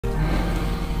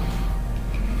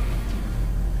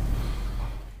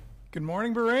Good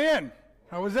morning, Berean.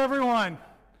 How was everyone?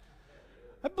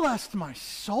 I blessed my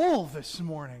soul this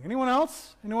morning. Anyone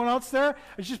else? Anyone else there?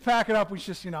 Let's just pack it up. We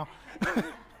just,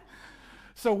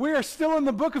 So we are still in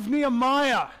the book of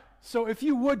Nehemiah. So if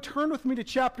you would, turn with me to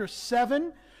chapter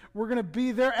 7. We're going to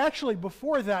be there. Actually,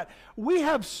 before that, we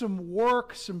have some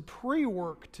work, some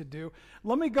pre-work to do.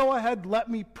 Let me go ahead, let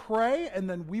me pray, and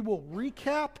then we will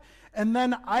recap. And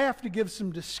then I have to give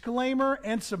some disclaimer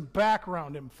and some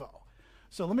background info.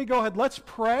 So let me go ahead, let's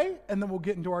pray, and then we'll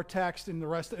get into our text and the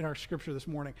rest in our scripture this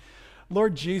morning.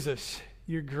 Lord Jesus,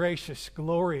 you're gracious,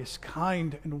 glorious,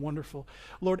 kind, and wonderful.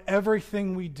 Lord,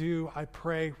 everything we do, I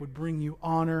pray, would bring you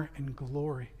honor and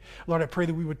glory. Lord, I pray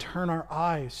that we would turn our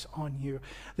eyes on you,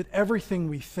 that everything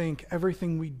we think,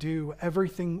 everything we do,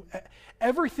 everything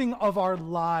of our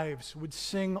lives would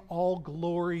sing all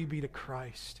glory be to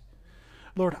Christ.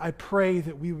 Lord, I pray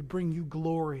that we would bring you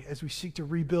glory as we seek to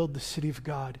rebuild the city of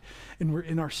God. And we're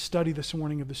in our study this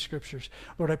morning of the scriptures.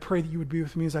 Lord, I pray that you would be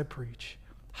with me as I preach.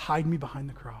 Hide me behind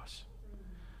the cross.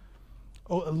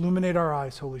 Oh, illuminate our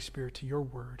eyes, Holy Spirit, to your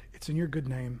word. It's in your good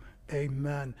name.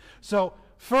 Amen. So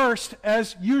first,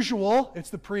 as usual,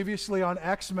 it's the previously on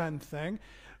X-Men thing.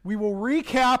 We will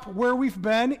recap where we've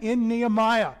been in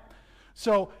Nehemiah.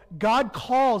 So God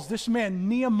calls this man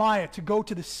Nehemiah to go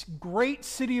to this great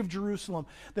city of Jerusalem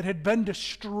that had been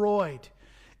destroyed.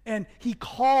 And he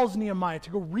calls Nehemiah to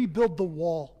go rebuild the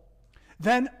wall.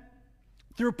 Then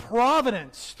through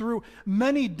providence, through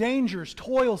many dangers,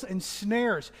 toils, and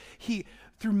snares,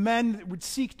 through men that would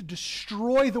seek to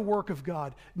destroy the work of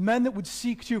God, men that would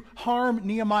seek to harm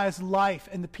Nehemiah's life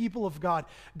and the people of God,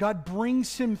 God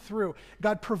brings him through.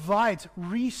 God provides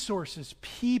resources,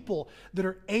 people that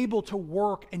are able to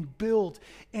work and build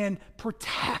and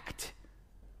protect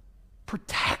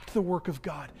the work of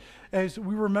God. As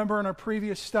we remember in our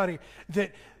previous study,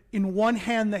 that in one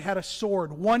hand they had a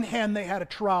sword, one hand they had a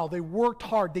trowel. They worked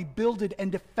hard, they builded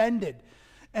and defended.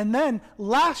 And then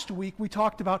last week we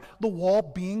talked about the wall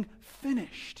being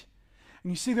finished.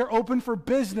 And you see they're open for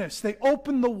business. They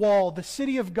opened the wall. The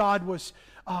city of God was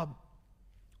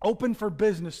open for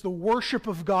business. The worship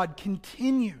of God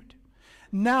continued.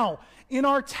 Now, in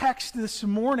our text this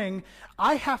morning,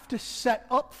 I have to set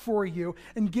up for you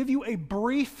and give you a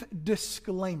brief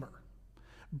disclaimer.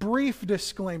 Brief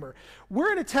disclaimer.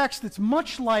 We're in a text that's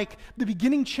much like the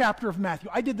beginning chapter of Matthew.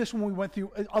 I did this when we went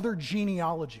through other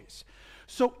genealogies.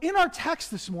 So in our text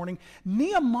this morning,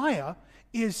 Nehemiah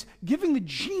is giving the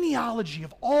genealogy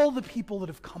of all the people that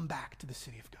have come back to the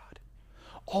city of God.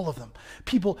 All of them.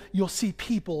 People, you'll see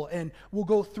people, and we'll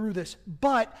go through this.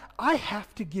 But I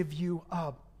have to give you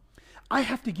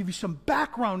some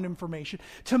background information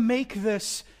to make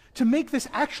this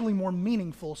actually more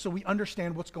meaningful so we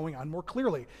understand what's going on more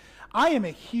clearly.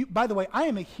 By the way, I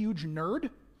am a huge nerd.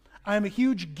 I am a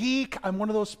huge geek. I'm one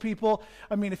of those people.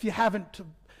 I mean, if you haven't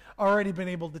already been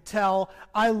able to tell,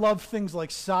 I love things like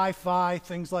sci-fi,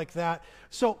 things like that.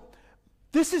 So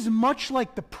this is much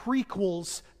like the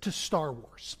prequels to Star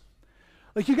Wars.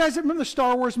 Like, you guys remember the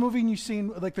Star Wars movie and you've seen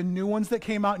like the new ones that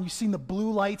came out and you've seen the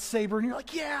blue lightsaber and you're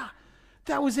like, yeah,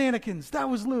 that was Anakin's, that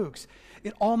was Luke's.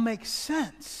 It all makes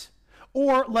sense.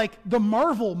 Or like the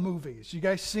Marvel movies. You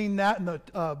guys seen that in the,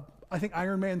 I think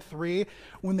Iron Man 3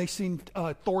 when they seen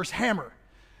Thor's hammer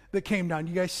that came down.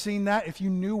 You guys seen that? If you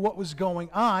knew what was going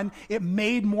on, it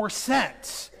made more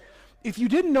sense. If you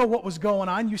didn't know what was going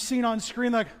on, you seen on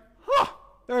screen like,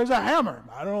 there's a hammer.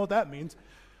 I don't know what that means.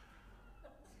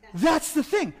 That's the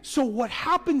thing. So what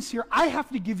happens here, I have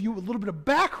to give you a little bit of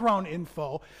background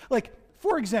info. Like,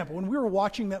 for example, when we were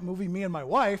watching that movie, me and my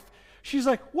wife, she's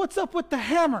like, what's up with the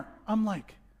hammer? I'm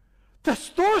like, that's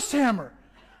Thor's hammer.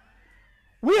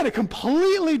 We had a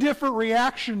completely different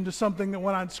reaction to something that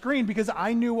went on screen because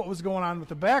I knew what was going on with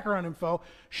the background info.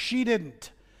 She didn't.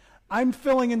 I'm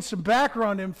filling in some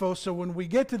background info so when we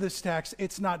get to this text,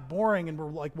 it's not boring and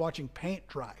we're like watching paint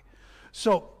dry.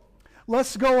 So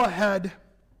let's go ahead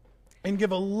and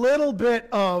give a little bit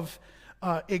of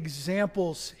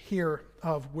examples here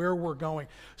of where we're going.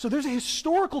 So there's a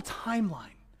historical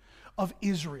timeline of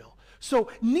Israel.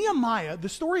 So Nehemiah, the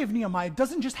story of Nehemiah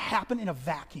doesn't just happen in a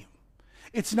vacuum.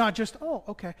 It's not just, oh,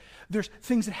 okay. There's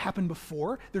things that happen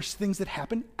before. There's things that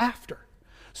happen after.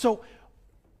 So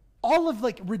all of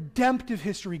like redemptive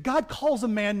history, God calls a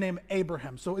man named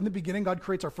Abraham. So in the beginning, God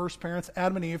creates our first parents,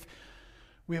 Adam and Eve.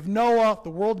 We have Noah, the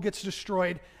world gets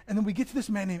destroyed, and then we get to this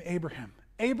man named Abraham.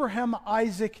 Abraham,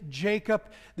 Isaac, Jacob,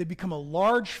 they become a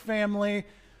large family.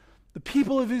 The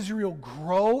people of Israel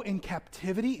grow in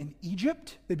captivity in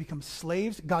Egypt. They become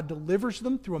slaves. God delivers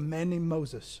them through a man named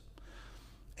Moses.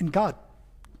 And God,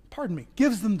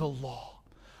 gives them the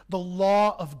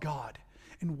law of God.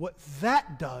 And what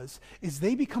that does is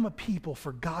they become a people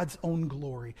for God's own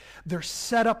glory. They're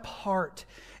set apart.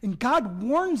 And God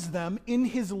warns them in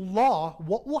his law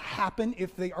what will happen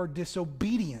if they are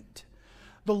disobedient.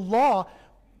 The law,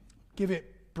 give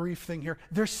it a brief thing here,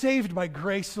 they're saved by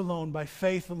grace alone, by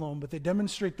faith alone, but they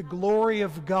demonstrate the glory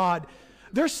of God.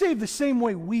 They're saved the same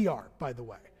way we are, by the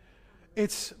way.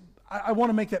 I want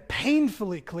to make that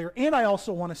painfully clear. And I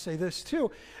also want to say this too,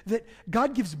 that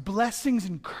God gives blessings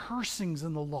and cursings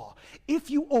in the law. If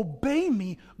you obey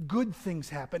me, good things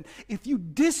happen. If you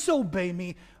disobey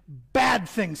me, bad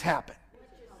things happen.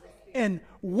 And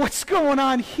what's going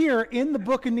on here in the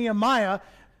book of Nehemiah,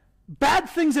 bad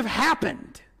things have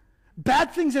happened.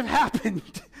 Bad things have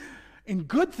happened. And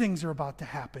good things are about to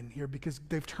happen here because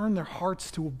they've turned their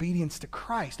hearts to obedience to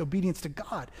Christ, obedience to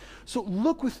God. So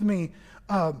look with me.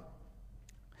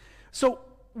 So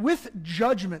with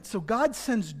judgment, so God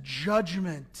sends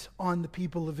judgment on the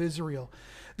people of Israel.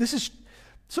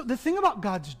 So the thing about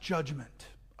God's judgment,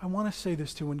 I want to say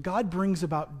this too, when God brings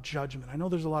about judgment, I know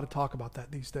there's a lot of talk about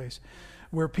that these days,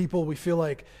 where we feel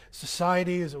like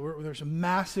society there's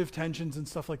massive tensions and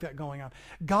stuff like that going on.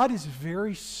 God is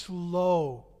very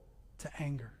slow to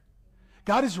anger.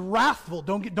 God is wrathful.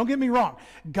 Don't get me wrong.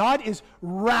 God is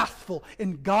wrathful,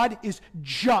 and God is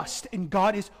just, and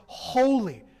God is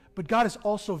holy. But God is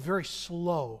also very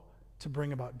slow to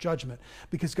bring about judgment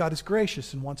because God is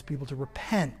gracious and wants people to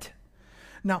repent.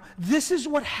 Now, this is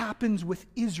what happens with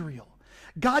Israel.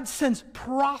 God sends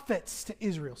prophets to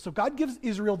Israel. So God gives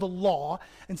Israel the law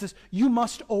and says, you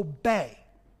must obey,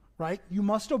 right? You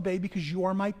must obey because you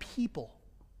are my people.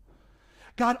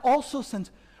 God also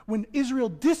sends, when Israel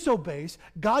disobeys,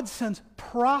 God sends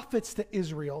prophets to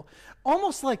Israel,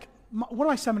 almost like, one of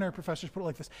my seminary professors put it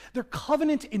like this, they're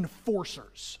covenant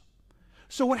enforcers.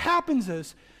 So what happens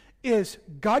is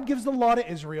God gives the law to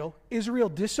Israel, Israel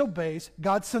disobeys,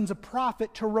 God sends a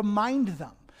prophet to remind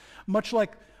them. Much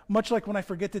like when I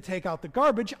forget to take out the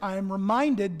garbage, I am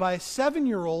reminded by a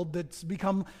 7-year-old that's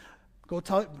become,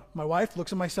 my wife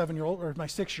looks at my 7-year-old, or my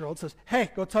 6-year-old, says,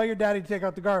 hey, go tell your daddy to take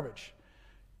out the garbage.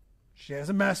 She has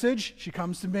a message, she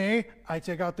comes to me, I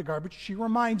take out the garbage, she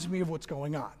reminds me of what's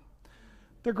going on.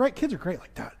 They're great, kids are great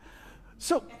like that.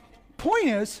 So, point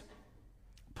is,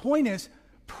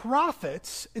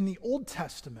 prophets in the Old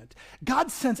Testament,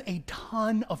 God sends a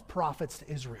ton of prophets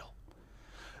to Israel.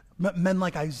 Men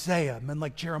like Isaiah, men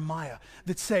like Jeremiah,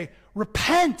 that say,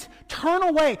 repent, turn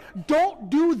away, don't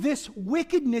do this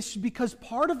wickedness because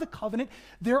part of the covenant,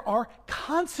 there are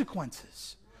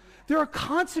consequences. There are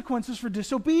consequences for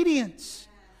disobedience.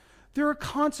 There are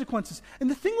consequences. And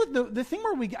the thing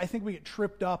where I think we get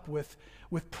tripped up with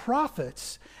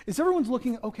prophets is everyone's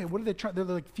looking, okay, what are they trying? They're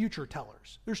like future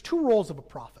tellers. There's two roles of a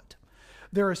prophet.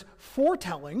 There is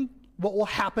foretelling what will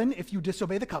happen if you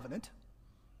disobey the covenant.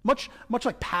 Much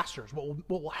like pastors, what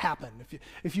will happen.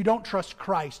 If you don't trust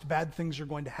Christ, bad things are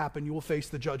going to happen. You will face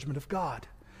the judgment of God.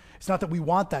 It's not that we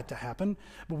want that to happen,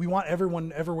 but we want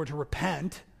everyone everywhere to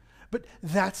repent. But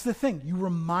that's the thing. You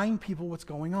remind people what's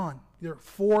going on. They're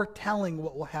foretelling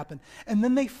what will happen. And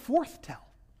then they forthtell.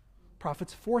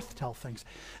 Prophets forthtell things.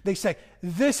 They say,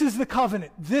 this is the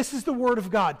covenant. This is the word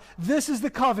of God. This is the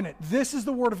covenant. This is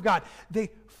the word of God. They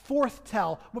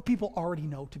forthtell what people already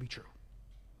know to be true.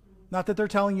 Not that they're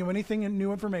telling you anything in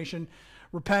new information.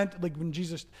 Repent, like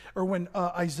when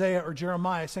Isaiah or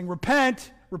Jeremiah is saying,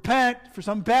 repent, for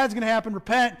something bad's going to happen,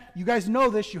 repent. You guys know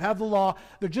this, you have the law.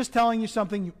 They're just telling you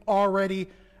something you already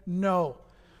know.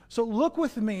 So look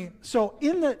with me. So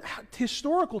in the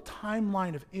historical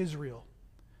timeline of Israel,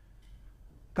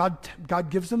 God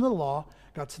gives them the law.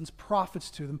 God sends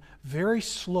prophets to them. Very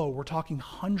slow. We're talking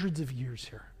hundreds of years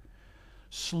here.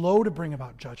 Slow to bring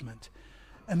about judgment.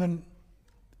 And then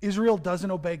Israel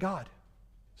doesn't obey God.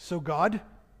 So God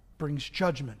brings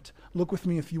judgment. Look with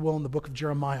me, if you will, in the book of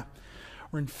Jeremiah.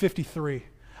 We're in 53.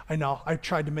 I know, I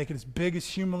tried to make it as big as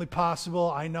humanly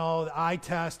possible. I know, the eye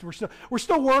test. We're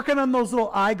still working on those little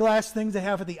eyeglass things they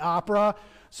have at the opera.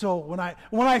 So when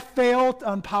I failed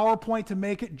on PowerPoint to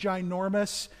make it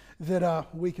ginormous,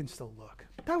 that we can still look.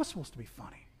 That was supposed to be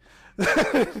funny.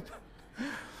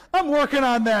 I'm working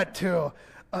on that too.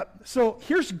 So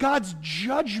here's God's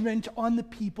judgment on the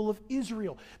people of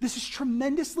Israel. This is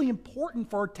tremendously important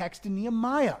for our text in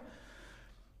Nehemiah.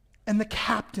 And the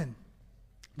captain.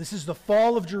 This is the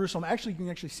fall of Jerusalem. Actually,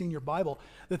 you can see in your Bible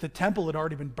that the temple had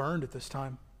already been burned at this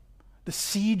time. The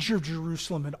siege of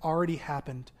Jerusalem had already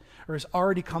happened, or is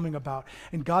already coming about.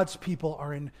 And God's people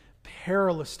are in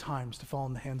perilous times to fall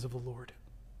in the hands of the Lord.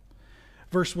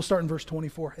 We'll start in verse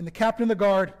 24. And the captain of the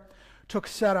guard took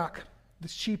Serach, the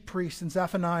chief priest, and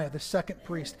Zephaniah, the second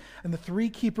priest, and the 3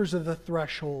 keepers of the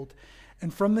threshold.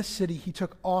 And from the city he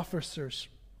took officers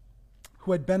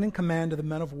who had been in command of the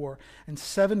men of war, and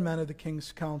 7 men of the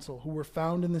king's council who were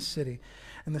found in the city,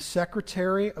 and the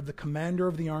secretary of the commander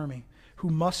of the army, who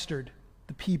mustered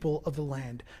the people of the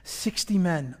land, 60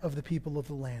 men of the people of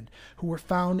the land, who were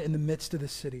found in the midst of the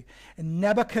city. And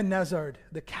Nebuchadnezzar,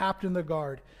 the captain of the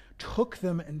guard, took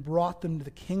them and brought them to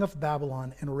the king of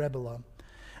Babylon in Riblah.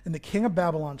 And the king of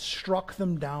Babylon struck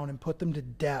them down and put them to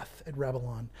death at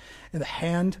Riblah in the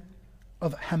hand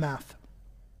of Hamath.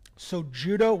 So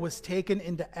Judah was taken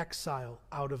into exile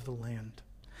out of the land.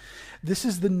 This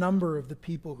is the number of the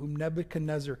people whom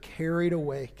Nebuchadnezzar carried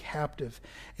away captive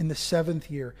in the 7th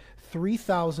year,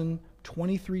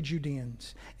 3,023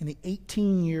 Judeans. In the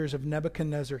 18 years of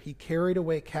Nebuchadnezzar, he carried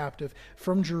away captive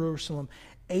from Jerusalem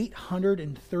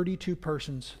 832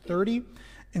 persons. 30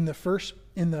 in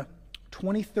the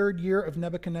 23rd year of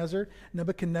Nebuchadnezzar.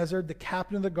 Nebuchadnezzar, the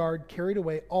captain of the guard, carried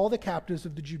away all the captives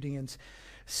of the Judeans,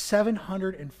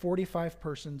 745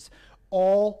 persons.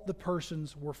 All the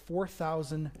persons were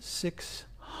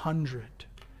 4,600.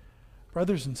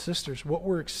 Brothers and sisters, what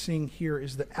we're seeing here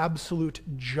is the absolute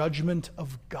judgment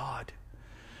of God.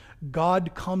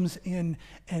 God comes in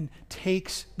and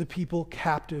takes the people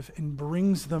captive and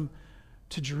brings them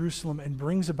to Jerusalem and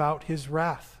brings about his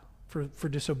wrath for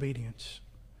disobedience.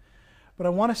 But I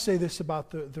want to say this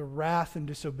about the wrath and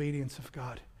disobedience of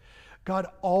God. God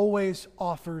always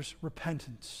offers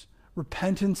repentance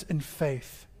and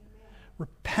faith.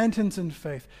 Repentance and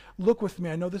faith. Look with me.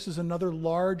 I know this is another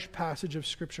large passage of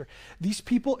Scripture. These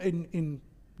people in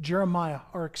Jeremiah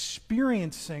are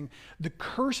experiencing the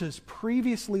curses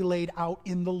previously laid out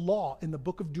in the law, in the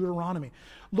book of Deuteronomy.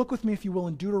 Look with me, if you will,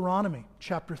 in Deuteronomy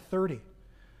chapter 30,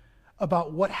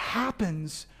 about what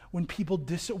happens when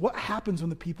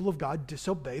the people of God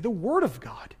disobey the word of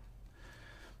God.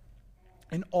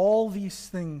 And all these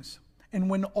things, and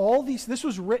when all these, this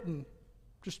was written,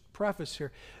 just preface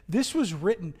here, this was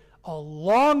written a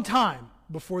long time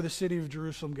before the city of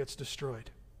Jerusalem gets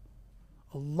destroyed.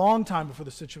 A long time before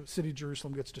the city of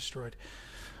Jerusalem gets destroyed.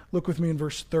 Look with me in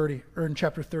verse 30, or in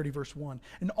chapter 30, verse 1.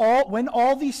 And when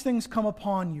all these things come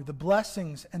upon you, the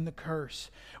blessings and the curse,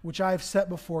 which I have set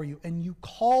before you, and you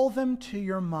call them to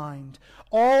your mind,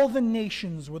 all the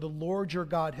nations where the Lord your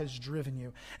God has driven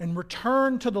you, and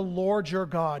return to the Lord your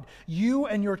God, you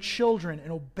and your children,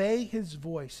 and obey his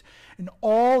voice, and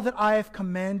all that I have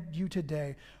commanded you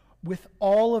today, with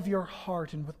all of your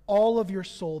heart and with all of your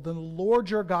soul, then the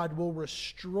Lord your God will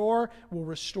restore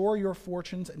your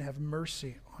fortunes and have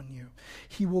mercy on you.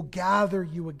 He will gather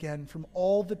you again from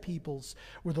all the peoples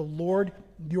where the Lord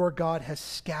your God has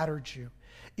scattered you.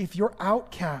 If your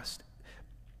outcasts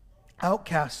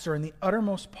are in the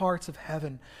uttermost parts of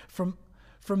heaven, from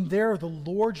there the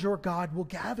Lord your God will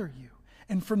gather you.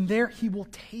 And from there he will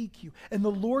take you. And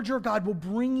the Lord your God will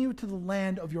bring you to the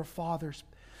land of your fathers,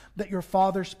 that your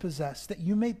fathers possessed, that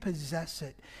you may possess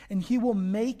it. And he will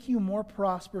make you more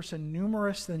prosperous and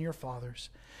numerous than your fathers.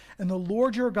 And the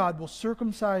Lord your God will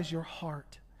circumcise your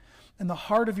heart and the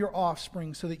heart of your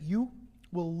offspring, so that you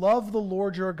will love the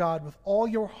Lord your God with all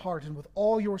your heart and with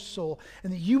all your soul,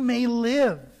 and that you may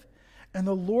live. And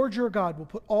the Lord your God will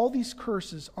put all these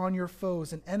curses on your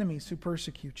foes and enemies who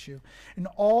persecute you. And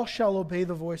all shall obey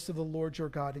the voice of the Lord your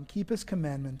God and keep his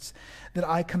commandments that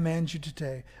I command you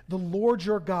today. The Lord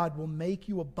your God will make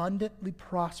you abundantly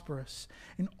prosperous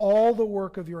in all the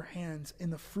work of your hands, in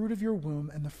the fruit of your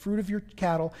womb, and the fruit of your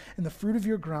cattle, and the fruit of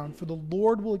your ground. For the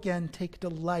Lord will again take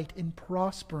delight in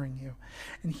prospering you,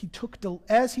 and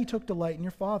as he took delight in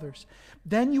your fathers.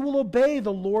 Then you will obey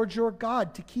the Lord your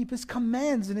God to keep his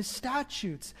commands and his statutes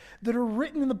that are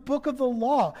written in the book of the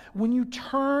law, when you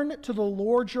turn to the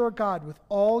Lord your God with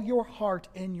all your heart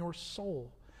and your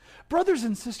soul. Brothers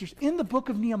and sisters, in the book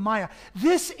of Nehemiah,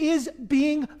 this is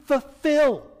being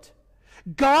fulfilled.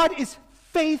 God is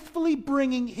faithfully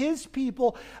bringing his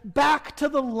people back to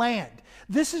the land.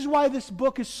 This is why this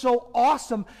book is so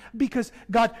awesome, because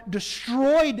God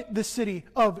destroyed the city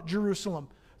of Jerusalem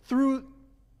through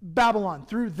Babylon,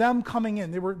 through them coming in.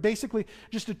 They were basically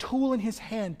just a tool in his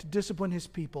hand to discipline his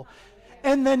people.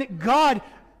 And then God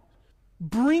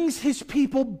brings his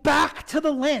people back to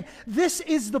the land. This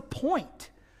is the point.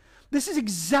 This is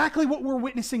exactly what we're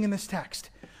witnessing in this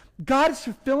text. God is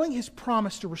fulfilling his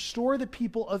promise to restore the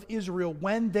people of Israel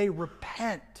when they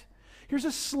repent. Here's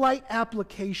a slight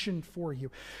application for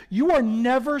you. You are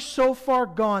never so far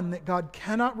gone that God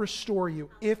cannot restore you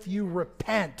if you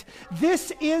repent.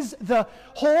 This is the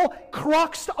whole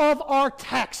crux of our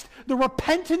text. The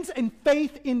repentance and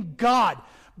faith in God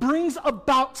brings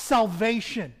about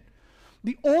salvation.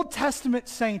 The Old Testament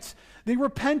saints, they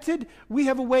repented. We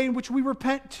have a way in which we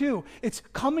repent too. It's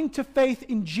coming to faith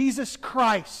in Jesus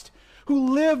Christ, who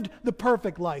lived the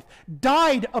perfect life,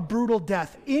 died a brutal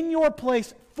death in your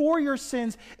place for your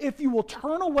sins, if you will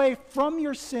turn away from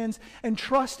your sins and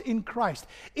trust in Christ.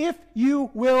 If you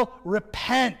will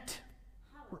repent.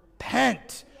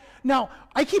 Repent. Now,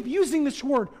 I keep using this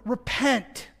word,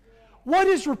 repent. What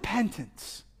is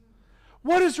repentance?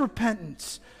 What is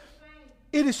repentance?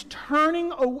 It is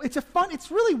turning away.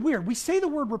 It's really weird. We say the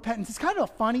word repentance. It's kind of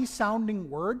a funny sounding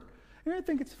word. You don't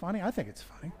think it's funny? I think it's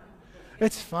funny.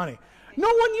 It's funny. No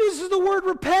one uses the word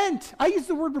repent. I use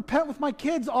the word repent with my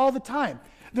kids all the time.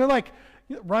 They're like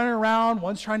running around.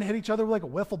 One's trying to hit each other with like a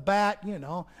wiffle bat,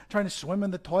 trying to swim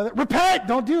in the toilet. Repent!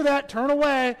 Don't do that. Turn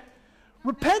away.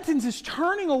 Repentance is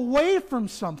turning away from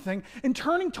something and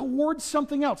turning towards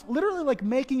something else. Literally like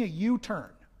making a U-turn.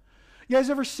 You guys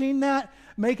ever seen that?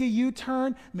 Make a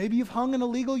U-turn. Maybe you've hung an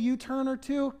illegal U-turn or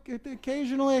two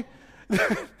occasionally.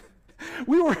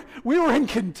 We were in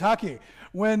Kentucky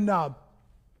when I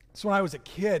was a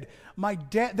kid. My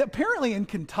dad, apparently in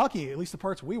Kentucky, at least the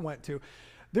parts we went to,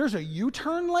 there's a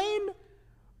U-turn lane.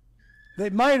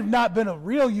 It might have not been a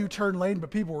real U-turn lane,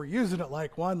 but people were using it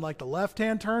like one, like the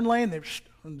left-hand turn lane. They just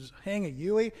hang a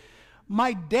U-ey.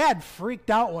 My dad freaked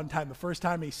out one time the first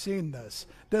time he seen this.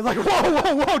 They're like,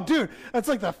 whoa, dude. That's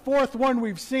like the fourth one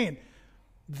we've seen.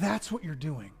 That's what you're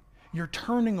doing. You're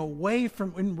turning away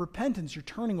from, in repentance, you're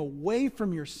turning away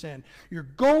from your sin. You're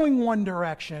going one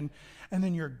direction, and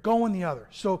then you're going the other.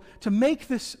 So to make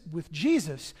this with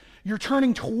Jesus, you're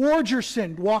turning towards your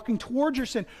sin, walking towards your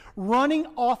sin, running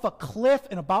off a cliff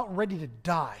and about ready to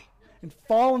die and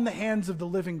fall in the hands of the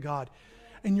living God.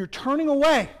 And you're turning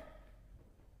away,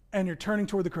 and you're turning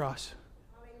toward the cross.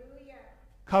 Hallelujah.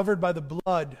 Covered by the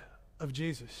blood of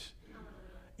Jesus. Hallelujah.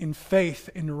 In faith,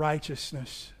 in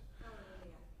righteousness.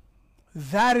 Hallelujah.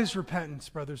 That is repentance,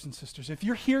 brothers and sisters. If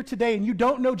you're here today and you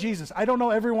don't know Jesus, I don't know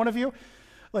every one of you,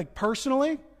 like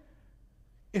personally,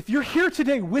 if you're here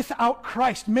today without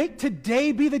Christ, make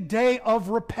today be the day of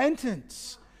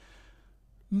repentance.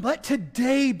 Let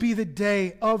today be the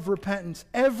day of repentance.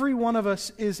 Every one of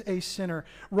us is a sinner.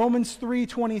 Romans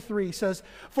 3:23 says,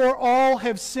 "For all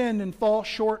have sinned and fall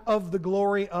short of the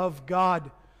glory of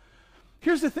God."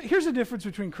 Here's the difference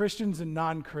between Christians and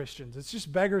non-Christians. It's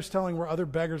just beggars telling where other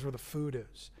beggars where the food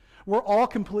is. We're all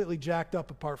completely jacked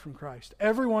up apart from Christ.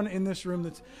 Everyone in this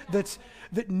room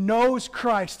that knows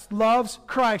Christ, loves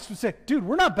Christ, would say, dude,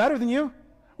 we're not better than you.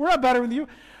 We're not better than you.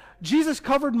 Jesus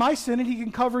covered my sin and he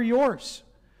can cover yours.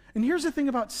 And here's the thing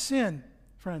about sin,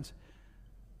 friends.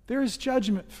 There is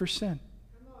judgment for sin.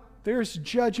 There is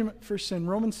judgment for sin.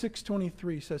 Romans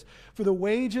 6:23 says, "For the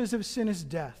wages of sin is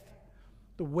death."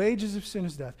 The wages of sin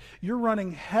is death. You're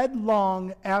running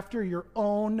headlong after your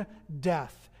own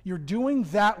death. You're doing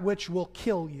that which will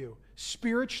kill you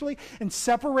spiritually and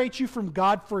separate you from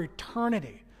God for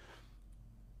eternity.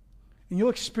 And you'll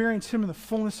experience him in the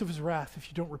fullness of his wrath if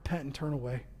you don't repent and turn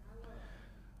away.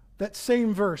 That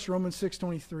same verse, Romans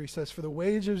 6:23, says, "For the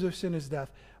wages of sin is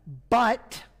death,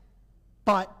 but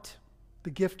the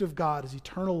gift of God is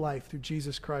eternal life through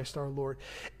Jesus Christ our Lord."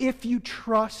 If you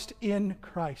trust in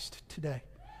Christ today,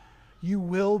 you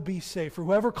will be saved. For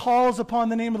whoever calls upon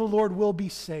the name of the Lord will be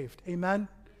saved. Amen?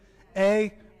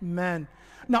 Amen.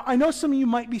 Now, I know some of you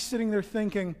might be sitting there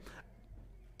thinking,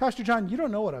 Pastor John, you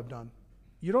don't know what I've done.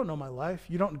 You don't know my life.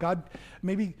 You don't, God,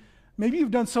 maybe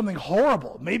you've done something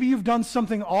horrible. Maybe you've done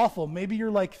something awful. Maybe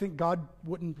you're like, think God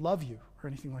wouldn't love you or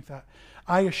anything like that.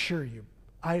 I assure you,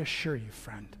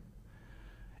 friend,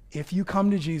 if you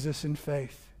come to Jesus in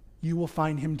faith, you will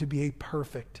find him to be a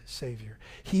perfect Savior.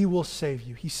 He will save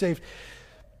you. He saved.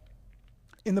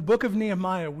 In the book of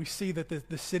Nehemiah, we see that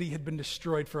the city had been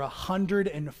destroyed for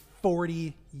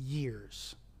 140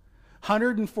 years.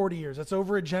 140 years. That's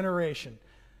over a generation.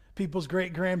 People's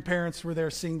great-grandparents were there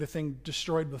seeing the thing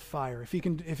destroyed with fire. If he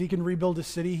can rebuild a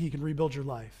city, he can rebuild your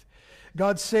life.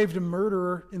 God saved a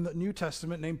murderer in the New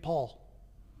Testament named Paul.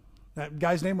 That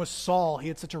guy's name was Saul. He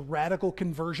had such a radical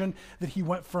conversion that he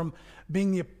went from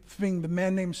being the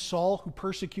man named Saul who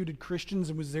persecuted Christians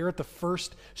and was there at the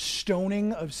first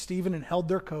stoning of Stephen and held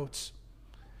their coats.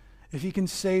 If he can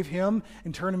save him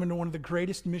and turn him into one of the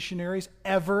greatest missionaries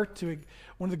ever,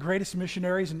 one of the greatest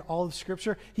missionaries in all of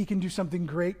Scripture, he can do something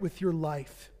great with your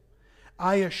life.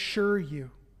 I assure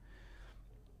you.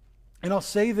 And I'll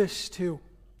say this too.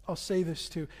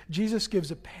 Jesus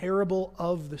gives a parable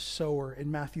of the sower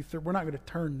in Matthew 13. We're not going to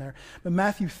turn there, but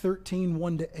Matthew 13,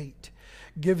 1-8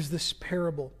 gives this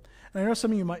parable. And I know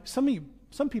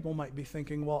some people might be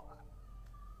thinking, well,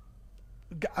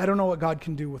 I don't know what God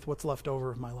can do with what's left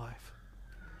over of my life.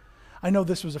 I know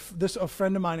this was a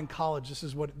friend of mine in college. This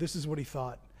is what he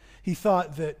thought. He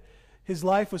thought that his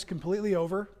life was completely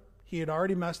over. He had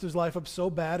already messed his life up so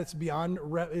bad it's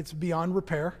beyond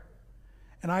repair.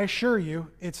 And I assure you,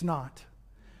 it's not.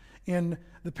 In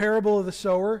the parable of the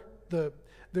sower,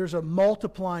 there's a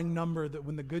multiplying number that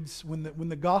when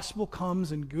the gospel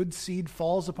comes and good seed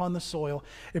falls upon the soil,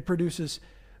 it produces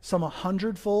some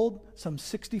 100-fold, some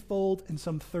 60-fold, and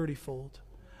some 30-fold.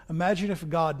 Imagine if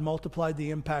God multiplied the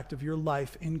impact of your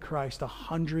life in Christ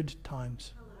 100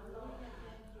 times.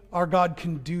 Our God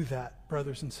can do that,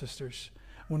 brothers and sisters,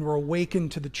 when we're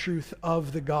awakened to the truth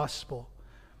of the gospel,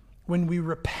 when we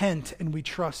repent and we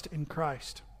trust in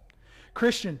Christ.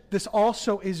 Christian, this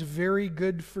also is very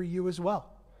good for you as well.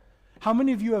 How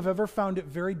many of you have ever found it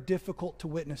very difficult to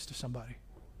witness to somebody?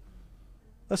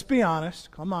 Let's be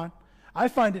honest. Come on. I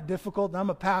find it difficult, and I'm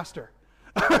a pastor.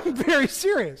 I'm very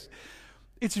serious.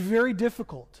 It's very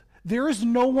difficult. There is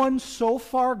no one so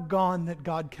far gone that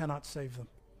God cannot save them.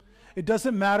 It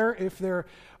doesn't matter if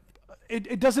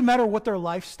it doesn't matter what their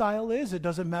lifestyle is. It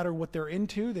doesn't matter what they're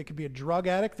into. They could be a drug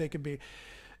addict. They could be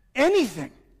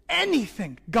anything.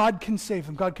 Anything. God can save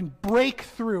them. God can break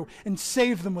through and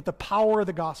save them with the power of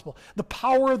the gospel. The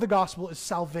power of the gospel is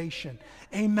salvation.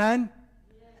 Amen?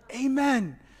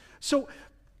 Amen. So,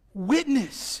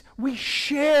 witness. We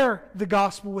share the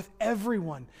gospel with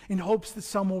everyone in hopes that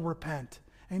some will repent.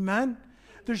 Amen?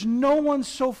 There's no one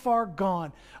so far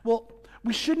gone. Well,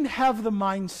 we shouldn't have the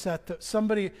mindset that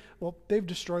somebody, they've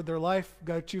destroyed their life,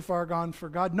 got too far gone for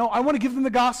God. No, I want to give them the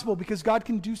gospel because God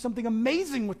can do something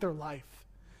amazing with their life.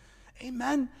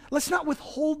 Amen? Let's not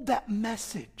withhold that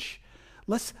message.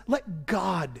 Let's let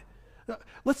God,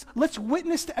 let's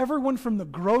witness to everyone from the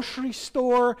grocery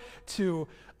store to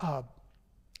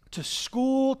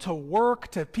school, to work,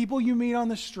 to people you meet on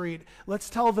the street. Let's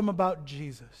tell them about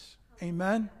Jesus.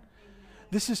 Amen?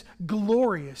 This is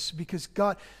glorious because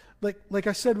God, like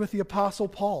I said with the Apostle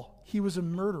Paul, he was a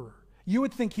murderer. You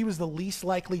would think he was the least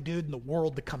likely dude in the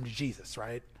world to come to Jesus,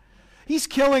 right? He's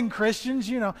killing Christians,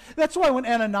 you know. That's why when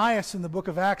Ananias in the book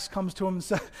of Acts comes to him and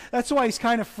says, that's why he's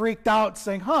kind of freaked out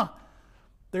saying,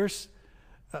 there's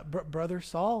Brother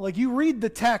Saul. Like you read the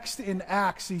text in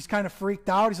Acts, he's kind of freaked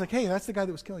out. He's like, hey, that's the guy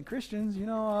that was killing Christians. You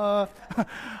know,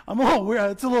 I'm a little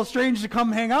weird. It's a little strange to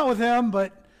come hang out with him,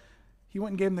 but he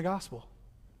went and gave him the gospel.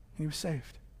 And he was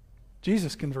saved.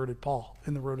 Jesus converted Paul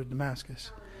in the road to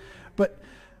Damascus. But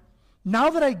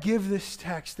now that I give this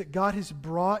text that God has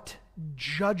brought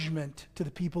judgment to the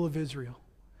people of Israel,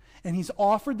 and he's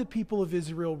offered the people of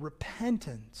Israel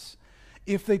repentance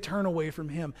if they turn away from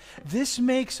him, this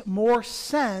makes more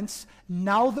sense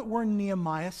now that we're in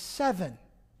Nehemiah 7.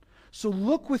 So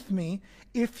look with me,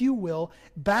 if you will,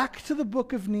 back to the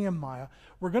book of Nehemiah.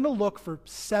 We're going to look for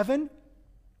 5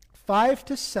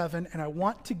 to 7, and I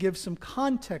want to give some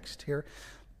context here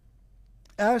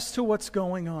as to what's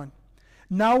going on.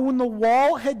 Now when the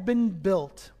wall had been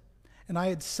built, and I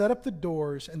had set up the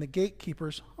doors and the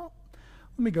gatekeepers. Let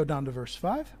me go down to verse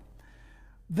 5.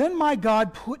 Then my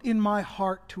God put in my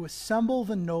heart to assemble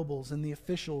the nobles and the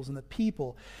officials and the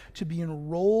people to be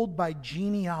enrolled by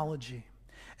genealogy.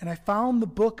 And I found the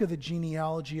book of the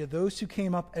genealogy of those who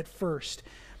came up at first,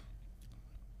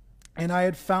 and I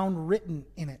had found written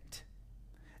in it,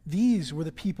 these were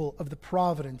the people of the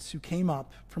province who came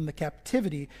up from the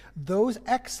captivity, those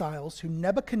exiles whom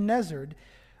Nebuchadnezzar,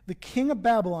 the king of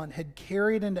Babylon, had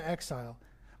carried into exile.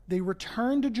 They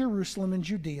returned to Jerusalem and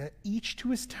Judea, each to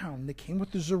his town. They came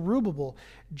with Zerubbabel,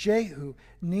 Jehu,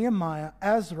 Nehemiah,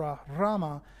 Ezra,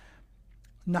 Ramah,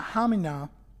 Nehemiah,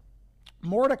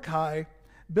 Mordecai,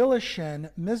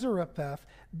 Bilashen, Mizrapheth,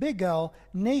 Bigel,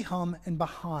 Nahum, and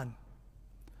Bahan.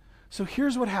 So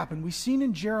here's what happened. We've seen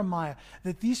in Jeremiah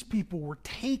that these people were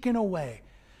taken away.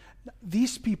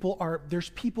 There's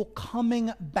people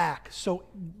coming back. So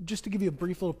just to give you a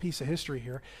brief little piece of history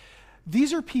here,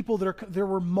 these are people there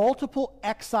were multiple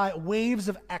waves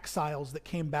of exiles that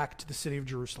came back to the city of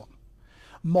Jerusalem.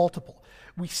 Multiple.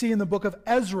 We see in the book of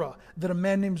Ezra that a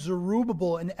man named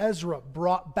Zerubbabel and Ezra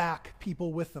brought back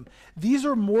people with them. These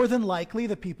are more than likely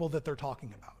the people that they're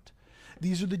talking about.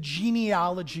 These are the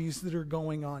genealogies that are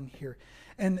going on here.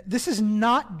 And this is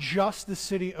not just the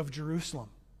city of Jerusalem.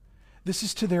 This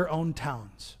is to their own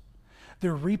towns.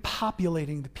 They're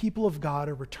repopulating. The people of God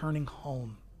are returning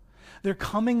home. They're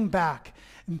coming back.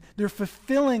 And they're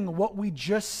fulfilling what we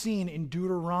just seen in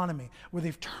Deuteronomy, where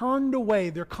they've turned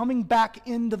away. They're coming back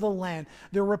into the land.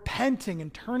 They're repenting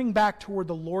and turning back toward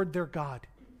the Lord their God.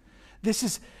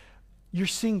 You're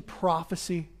seeing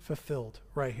prophecy fulfilled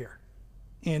right here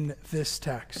in this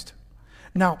text.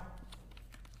 Now,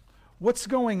 what's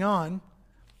going on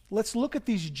let's look at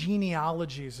these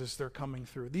genealogies as they're coming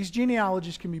through. These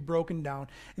genealogies can be broken down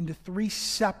into three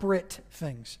separate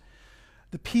things: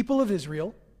 the people of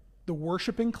Israel, the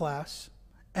worshiping class,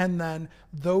 and then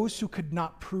those who could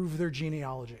not prove their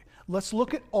genealogy. Let's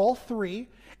look at all three,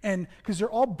 and because they're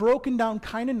all broken down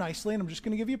kind of nicely, and I'm just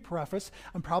going to give you a preface.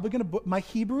 I'm probably going to, my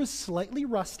Hebrew is slightly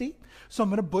rusty, so I'm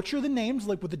going to butcher the names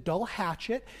like with a dull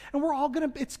hatchet, and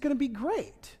it's going to be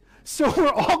great. So we're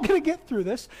all going to get through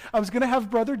this. I was going to have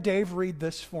Brother Dave read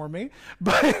this for me,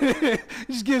 but he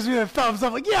just gives me the thumbs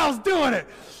up, like, yeah, I was doing it.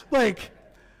 Like,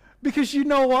 because you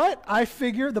know what? I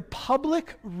figure the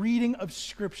public reading of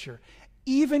Scripture,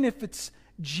 even if it's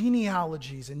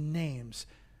genealogies and names,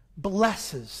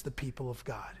 blesses the people of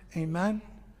God. Amen?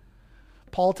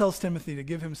 Paul tells Timothy to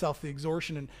give himself the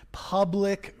exhortation in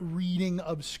public reading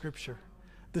of Scripture.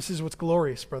 This is what's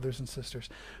glorious, brothers and sisters.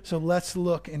 So let's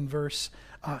look in verse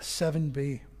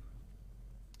 7b.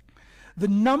 The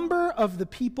number of the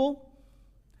people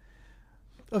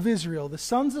of Israel, the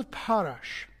sons of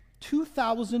Parash,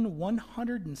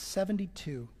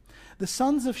 2,172. The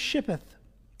sons of Shippeth,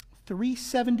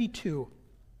 372.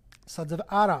 Sons of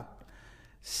Ara,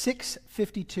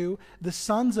 652. The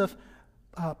sons of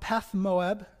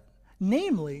Path-Moab,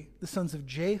 namely the sons of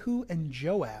Jehu and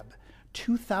Joab,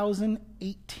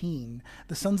 2,018.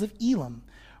 The sons of Elam,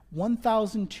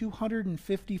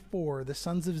 1,254. The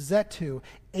sons of Zetu,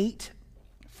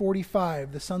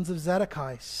 845. The sons of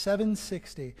Zedekiah,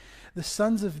 760. The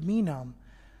sons of Menam,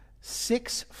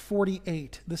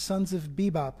 648. The sons of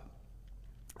Behi,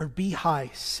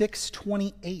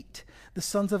 628. The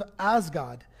sons of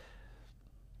Asgad,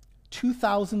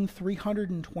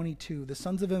 2,322. The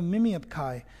sons of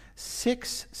Amimiabkai,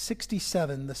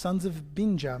 667. The sons of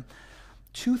Binja,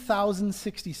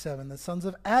 2,067. The sons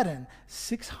of Adon,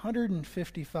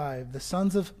 655. The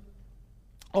sons of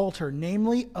Alter,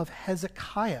 namely of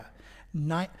Hezekiah,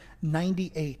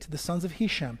 98. The sons of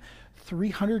Hisham,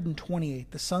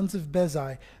 328. The sons of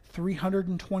Bezai,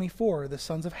 324. The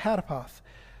sons of Hadapath,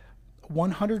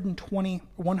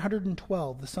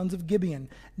 112. The sons of Gibeon,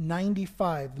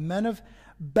 95. The men of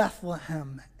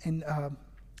Bethlehem and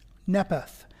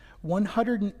Nepheth,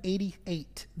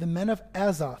 188. The men of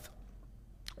Azoth,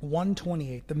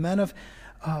 128. The men of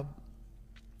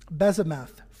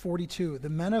Bezemath, 42. The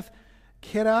men of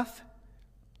Kirath,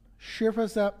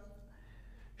 Shiphrasai,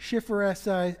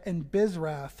 and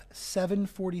Bizrath,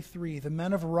 743. The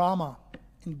men of Ramah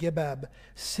and Gibeb,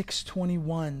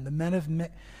 621. The men of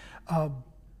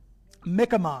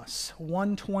Michmas,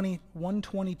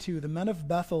 122. The men of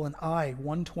Bethel and Ai,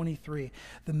 123.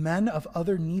 The men of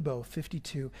other Nebo,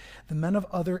 52. The men of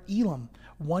other Elam,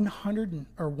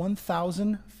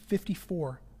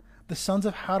 1,054. The sons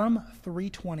of Haram,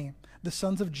 320. The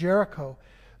sons of Jericho,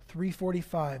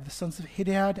 345. The sons of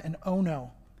Hidad and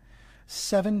Ono,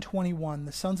 721.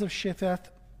 The sons of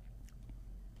Shipheth,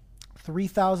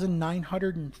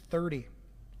 3,930.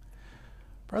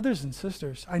 Brothers and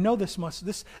sisters, I know this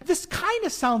kind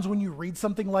of sounds, when you read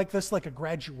something like this, like a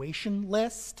graduation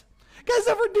list. You guys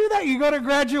ever do that? You go to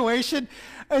graduation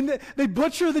and they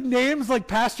butcher the names like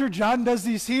Pastor John does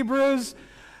these Hebrews.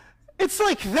 It's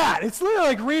like that. It's literally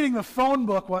like reading the phone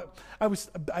book. What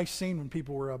I seen when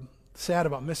people were sad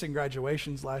about missing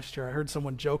graduations last year. I heard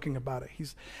someone joking about it.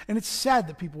 And it's sad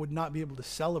that people would not be able to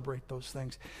celebrate those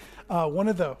things. One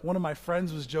of my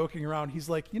friends was joking around. He's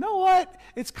like, you know what?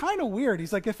 It's kind of weird.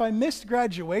 He's like, if I missed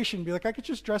graduation, be like, I could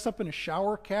just dress up in a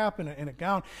shower cap and a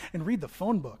gown and read the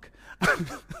phone book. I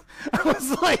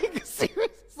was like, seriously?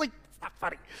 It's like, it's not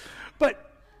funny.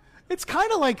 But it's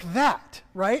kind of like that,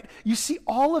 right? You see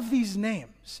all of these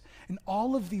names and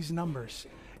all of these numbers.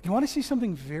 You want to see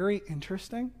something very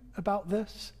interesting about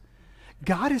this?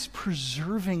 God is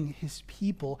preserving his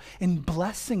people and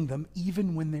blessing them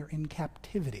even when they're in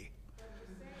captivity.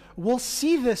 We'll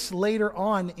see this later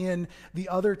on in the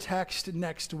other text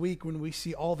next week when we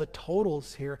see all the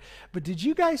totals here. But did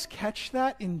you guys catch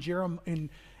that in Jeremiah?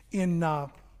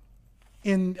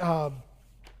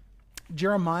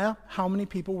 How many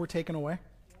people were taken away?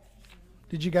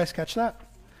 Did you guys catch that?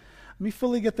 Let me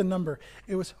fully get the number.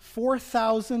 It was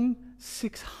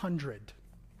 4,600.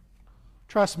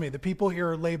 Trust me, the people here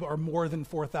are more than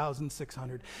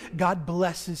 4,600. God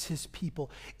blesses his people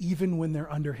even when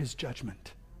they're under his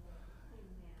judgment.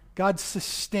 God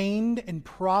sustained and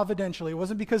providentially. It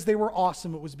wasn't because they were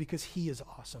awesome, it was because he is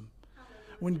awesome.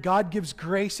 when God gives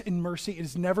grace and mercy, it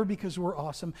is never because we're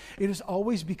awesome. It is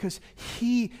always because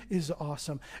He is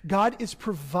awesome. God is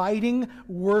providing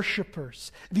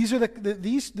worshipers. These are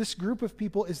this group of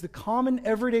people is the common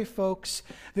everyday folks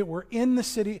that were in the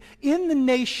city, in the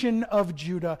nation of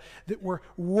Judah, that were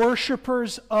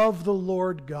worshipers of the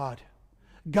Lord God.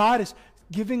 God is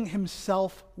giving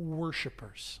Himself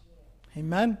worshipers.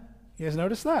 Amen? You guys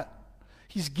notice that?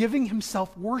 He's giving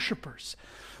Himself worshipers.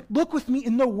 Look with me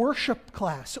in the worship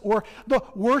class or the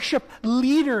worship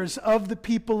leaders of the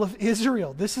people of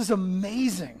Israel. This is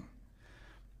amazing.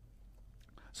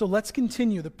 So let's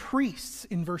continue. The priests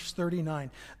in verse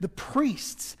 39. The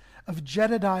priests of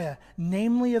Jedediah,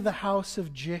 namely of the house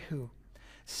of Jehu,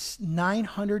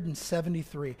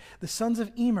 973. The sons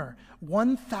of Emer,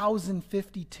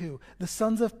 1,052. The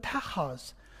sons of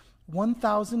Pehaz,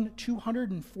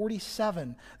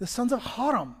 1,247. The sons of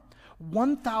Haram,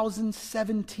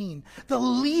 1,017. The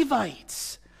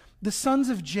Levites, the sons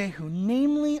of Jehu,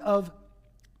 namely of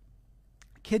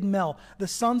Kidmel, the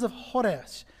sons of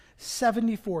Horesh,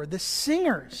 74. The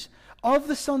singers of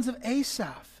the sons of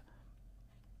Asaph,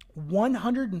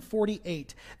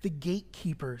 148. The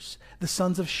gatekeepers, the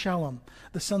sons of Shalom,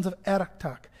 the sons of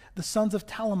Eraktak, the sons of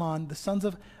Talamon, the sons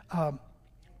of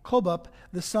Kobab,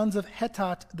 the sons of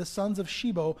Hetat, the sons of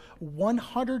Shebo,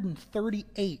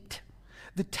 138.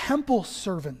 The temple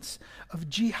servants of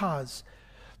Jehaz,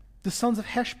 the sons of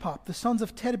Heshpop, the sons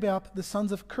of Tedbiap, the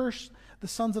sons of Kirsh, the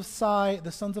sons of Sai,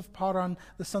 the sons of Paran,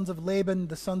 the sons of Laban,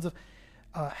 the sons of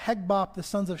Hegbop, the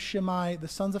sons of Shimei, the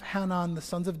sons of Hanan, the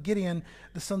sons of Gideon,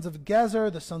 the sons of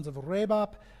Gezer, the sons of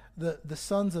Rebop, the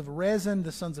sons of Rezin,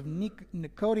 the sons of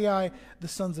Nikodai, the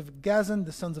sons of Gazan,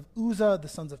 the sons of Uzzah, the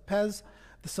sons of Pez,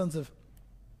 the sons of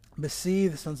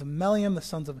Basi, the sons of Meliam, the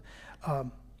sons of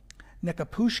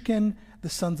Nekapushkin, the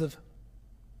sons of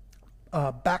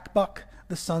Bakbuk,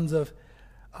 the sons of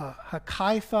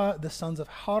Hakaifa, the sons of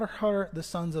Harhar, the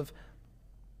sons of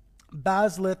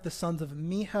Bazlit, the sons of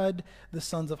Mihad, the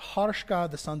sons of Harshka,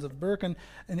 the sons of Birkin,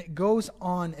 and it goes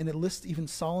on, and it lists even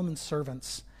Solomon's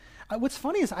servants. What's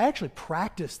funny is I actually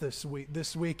practiced this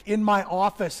week in my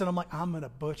office, and I'm like, I'm going to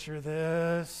butcher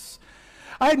this.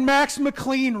 I had Max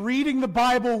McLean reading the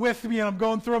Bible with me, and I'm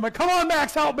going through. I'm like, come on,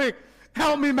 Max, help me,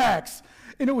 Max.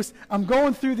 And I'm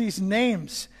going through these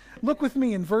names. Look with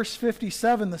me in verse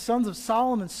 57, the sons of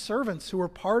Solomon's servants who were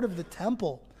part of the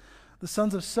temple, the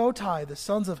sons of Sotai, the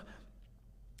sons of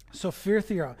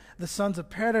Sophirthia, the sons of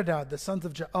Peradad, the sons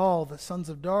of Jaal, the sons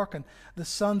of Darkan, the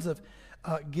sons of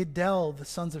Gidel, the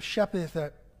sons of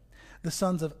Shephith, the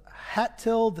sons of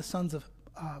Hattil, the sons of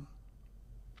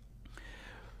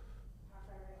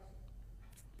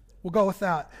we'll go with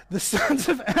that. The sons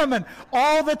of Ammon,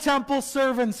 all the temple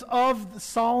servants of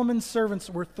Solomon's servants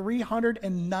were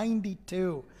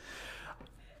 392.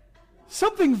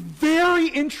 Something very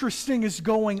interesting is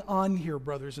going on here,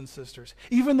 brothers and sisters.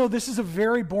 Even though this is a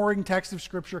very boring text of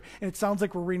Scripture and it sounds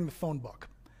like we're reading the phone book.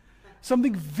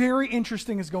 Something very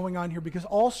interesting is going on here because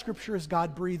all Scripture is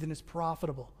God-breathed and is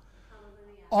profitable.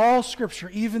 Hallelujah. All Scripture,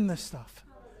 even this stuff.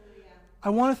 Hallelujah. I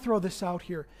want to throw this out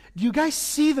here. Do you guys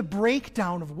see the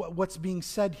breakdown of what's being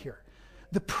said here?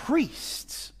 The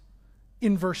priests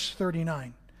in verse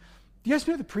 39. Do you guys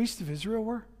know who the priests of Israel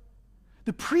were?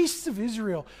 The priests of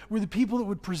Israel were the people that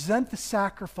would present the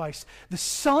sacrifice. The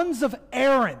sons of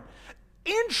Aaron,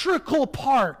 integral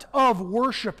part of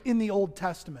worship in the Old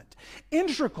Testament.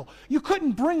 Integral. You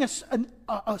couldn't bring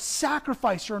a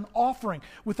sacrifice or an offering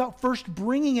without first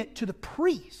bringing it to the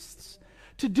priests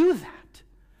to do that.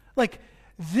 Like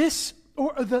this,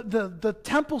 or the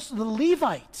temples, the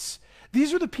Levites.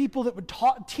 These are the people that would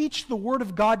teach the word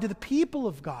of God to the people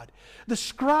of God. The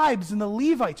scribes and the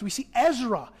Levites. We see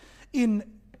Ezra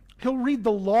he'll read the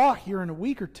law here in a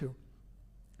week or two.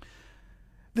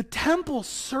 The temple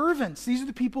servants, these are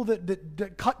the people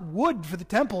that cut wood for the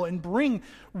temple and bring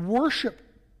worship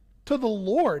to the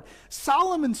Lord.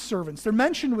 Solomon's servants, they're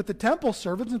mentioned with the temple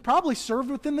servants and probably served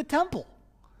within the temple.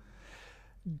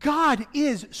 God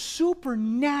is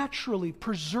supernaturally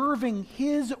preserving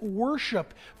His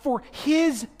worship for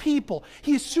His people.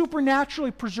 He is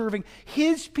supernaturally preserving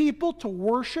His people to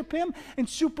worship Him and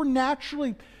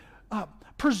supernaturally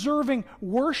preserving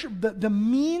worship, the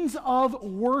means of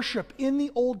worship in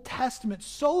the Old Testament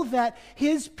so that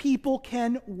His people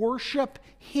can worship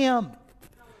Him.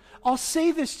 I'll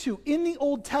say this too. In the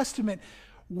Old Testament,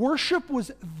 worship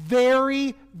was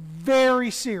very,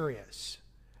 very serious.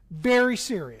 Very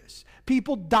serious.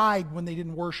 People died when they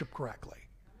didn't worship correctly.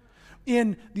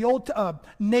 In the old,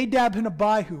 Nadab and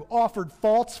Abihu offered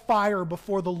false fire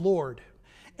before the Lord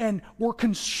and were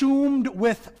consumed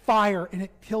with fire, and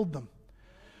it killed them.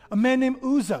 A man named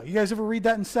Uzzah. You guys ever read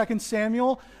that in 2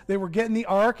 Samuel? They were getting the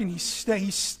ark, and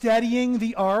he's steadying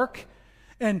the ark.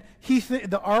 And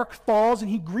the ark falls, and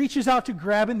he reaches out to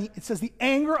grab it. And it says the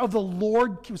anger of the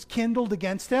Lord was kindled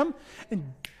against him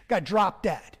and got dropped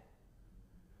dead.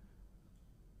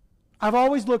 I've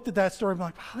always looked at that story and been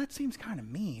like, wow, that seems kind of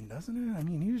mean, doesn't it? I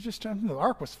mean, he was just trying, the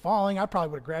ark was falling. I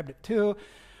probably would have grabbed it too.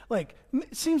 Like,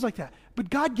 it seems like that. But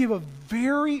God gave a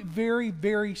very, very,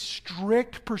 very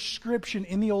strict prescription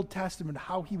in the Old Testament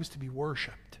how he was to be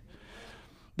worshipped.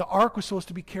 The ark was supposed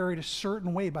to be carried a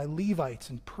certain way by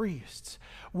Levites and priests.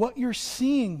 What you're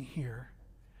seeing here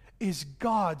is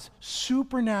God's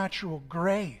supernatural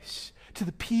grace to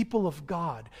the people of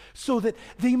God so that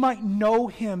they might know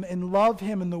him and love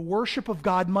him, and the worship of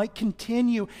God might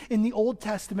continue in the Old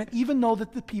Testament even though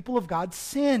that the people of God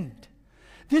sinned.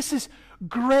 This is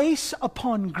grace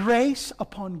upon grace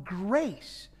upon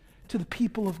grace to the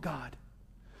people of God.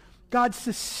 God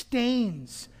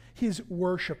sustains his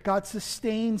worship. God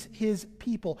sustains his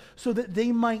people so that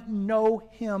they might know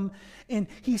him. And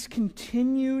he's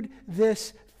continued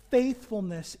this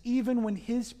faithfulness even when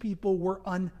his people were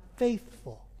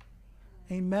unfaithful.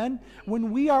 Amen?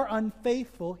 When we are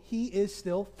unfaithful, he is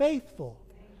still faithful.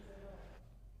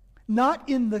 Not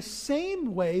in the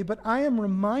same way, but I am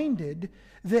reminded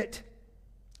that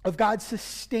of God's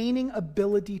sustaining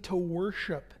ability to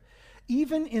worship,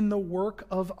 even in the work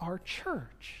of our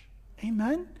church.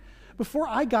 Amen? Before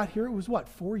I got here, it was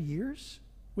 4 years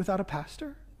without a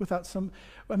pastor?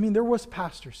 There was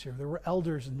pastors here. There were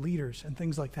elders and leaders and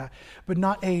things like that, but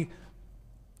not a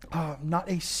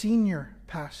senior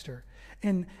pastor.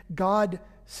 And God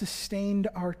sustained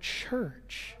our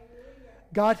church.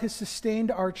 God has sustained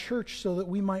our church so that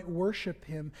we might worship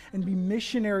him and be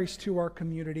missionaries to our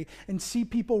community and see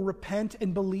people repent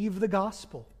and believe the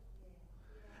gospel.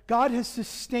 God has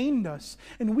sustained us.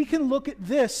 And we can look at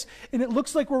this, and it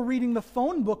looks like we're reading the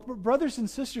phone book, but brothers and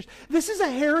sisters, this is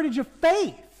a heritage of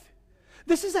faith.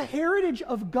 This is a heritage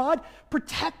of God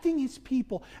protecting his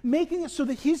people, making it so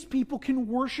that his people can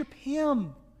worship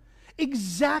him.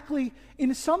 Exactly,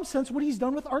 in some sense, what he's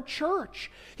done with our church.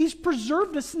 He's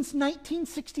preserved us since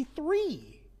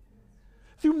 1963.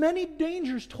 Through many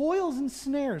dangers, toils, and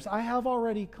snares, I have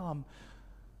already come.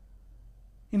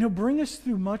 And he'll bring us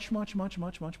through much, much, much,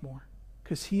 much, much more.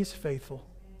 Because he is faithful.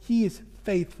 He is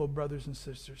faithful, brothers and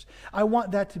sisters. I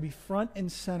want that to be front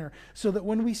and center so that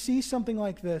when we see something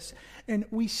like this and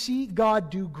we see God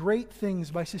do great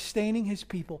things by sustaining his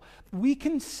people, we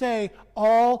can say,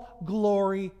 all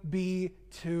glory be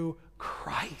to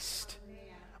Christ.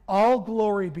 All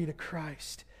glory be to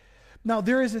Christ. Now,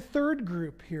 there is a third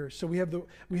group here. So we have the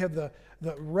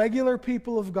regular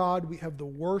people of God. We have the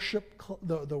worshipers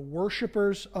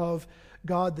of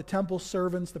God, the temple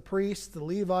servants, the priests, the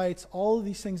Levites, all of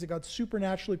these things that God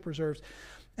supernaturally preserves.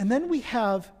 And then we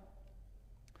have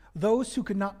those who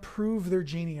could not prove their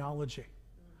genealogy.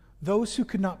 Those who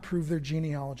could not prove their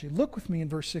genealogy. Look with me in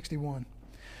verse 61.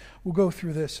 We'll go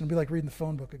through this and it'll be like reading the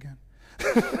phone book again.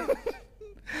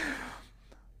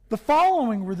 The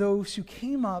following were those who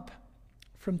came up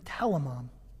from Telamon,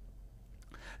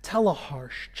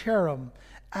 Telaharsh, Cheram,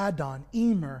 Adon,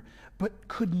 Emer, but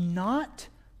could not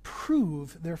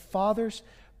prove their fathers'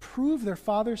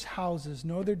 houses,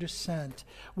 nor their descent,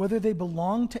 whether they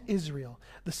belonged to Israel.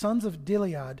 The sons of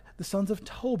Gilead, the sons of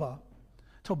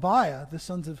Tobiah, the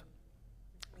sons of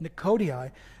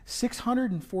Nicodii,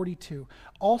 642.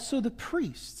 Also the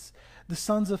priests, the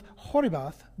sons of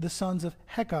Horibath, the sons of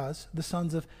Hekaz, the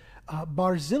sons of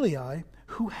Barzillai,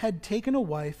 who had taken a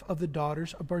wife of the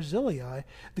daughters of Barzillai,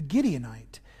 the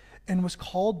Gideonite, and was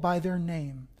called by their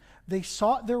name. They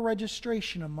sought their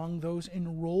registration among those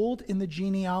enrolled in the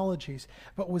genealogies,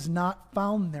 but was not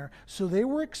found there. So they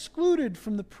were excluded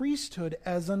from the priesthood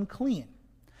as unclean.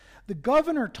 The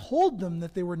governor told them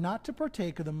that they were not to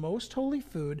partake of the most holy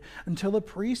food until a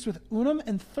priest with Urim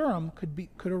and Thummim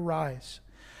could arise.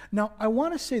 Now, I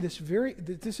want to say this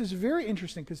is very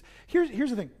interesting because here's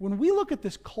the thing. When we look at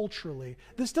this culturally,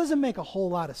 this doesn't make a whole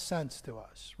lot of sense to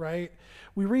us, right?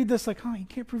 We read this like, oh, you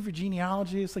can't prove your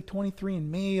genealogy. It's like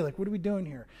 23andMe. Like, what are we doing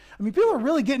here? I mean, people are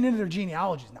really getting into their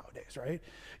genealogies nowadays, right?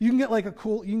 You can get like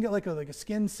a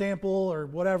skin sample or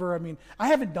whatever. I mean, I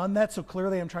haven't done that, so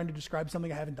clearly I'm trying to describe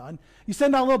something I haven't done. You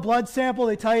send out a little blood sample.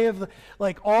 They tell you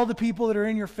like all the people that are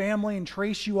in your family and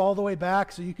trace you all the way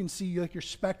back so you can see like your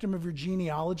spectrum of your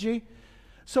genealogy.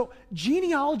 So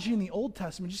genealogy in the Old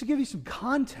Testament, just to give you some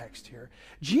context here,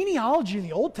 genealogy in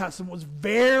the Old Testament was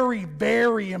very,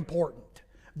 very important.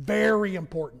 Very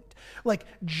important. Like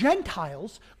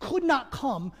Gentiles could not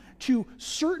come to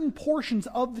certain portions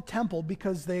of the temple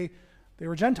because they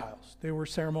were Gentiles. They were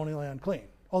ceremonially unclean.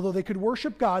 Although they could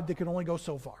worship God, they could only go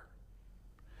so far.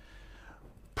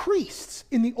 Priests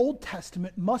in the Old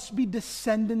Testament must be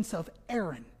descendants of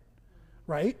Aaron,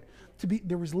 right?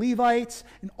 There was Levites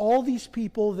and all these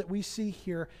people that we see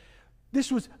here.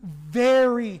 This was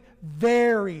very,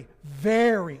 very,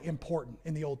 very important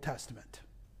in the Old Testament.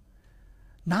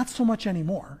 Not so much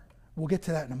anymore. We'll get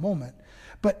to that in a moment.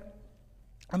 But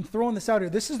I'm throwing this out here.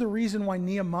 This is the reason why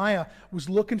Nehemiah was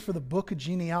looking for the book of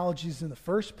genealogies in the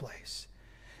first place.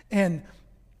 And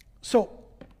so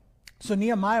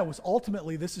Nehemiah was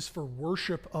ultimately, this is for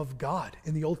worship of God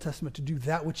in the Old Testament, to do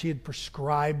that which he had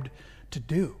prescribed to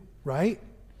do, right?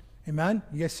 Amen?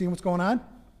 You guys seeing what's going on?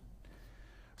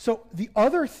 So the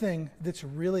other thing that's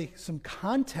really some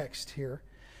context here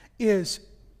is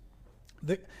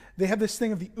that they have this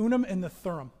thing of the Unum and the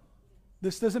Thummim.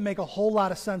 This doesn't make a whole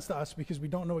lot of sense to us because we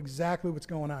don't know exactly what's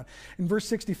going on. In verse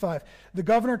 65, the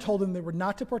governor told them they were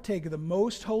not to partake of the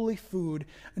most holy food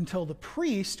until the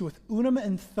priest with Unum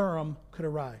and Thummim could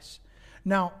arise.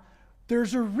 Now,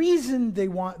 there's a reason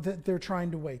they're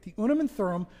trying to wait. The Unum and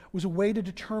Thummim was a way to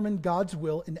determine God's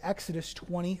will in Exodus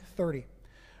 20:30.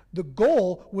 The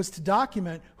goal was to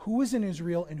document who was in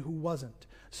Israel and who wasn't.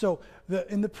 So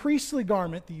in the priestly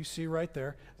garment that you see right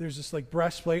there, there's this like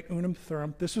breastplate, Unum,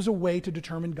 Thummim. This was a way to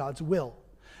determine God's will.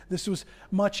 This was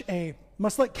much like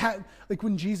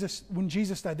when Jesus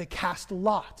died, they cast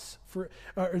lots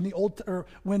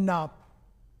when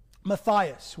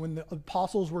Matthias, when the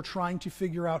apostles were trying to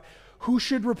figure out who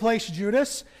should replace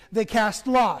Judas, they cast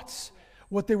lots.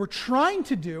 What they were trying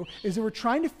to do is they were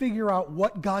trying to figure out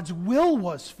what God's will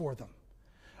was for them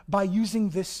by using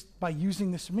this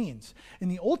means. In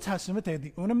the Old Testament, they had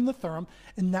the Unum and the Thummim,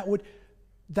 and that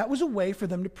was a way for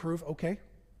them to prove, okay,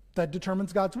 that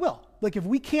determines God's will. Like if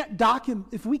we can't document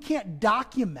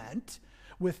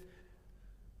with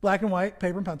black and white,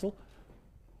 paper and pencil,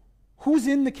 who's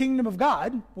in the kingdom of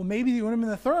God, well, maybe the Unum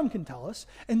and the Thummim can tell us.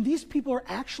 And these people are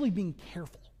actually being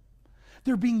careful.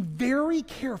 They're being very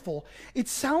careful. It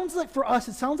sounds like, for us,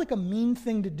 it sounds like a mean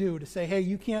thing to do, to say, hey,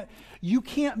 you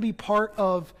can't be part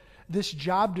of this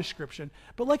job description.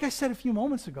 But like I said a few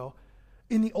moments ago,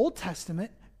 in the Old Testament,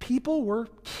 people were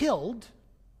killed,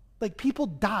 like people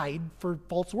died for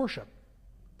false worship.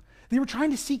 They were trying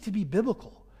to seek to be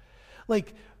biblical.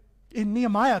 Like in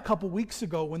Nehemiah a couple weeks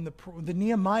ago, when the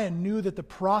Nehemiah knew that the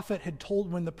prophet had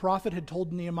told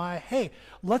Nehemiah, hey,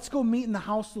 let's go meet in the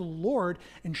house of the Lord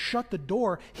and shut the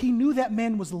door, he knew that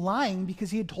man was lying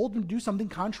because he had told him to do something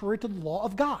contrary to the law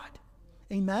of God.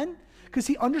 Amen? Because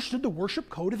he understood the worship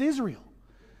code of Israel.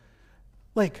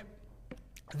 Like,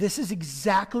 this is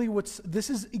exactly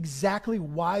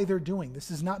why they're doing. This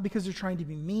is not because they're trying to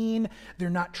be mean. They're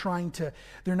not trying to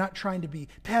be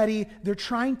petty. They're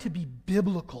trying to be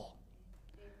biblical.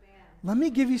 Let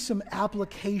me give you some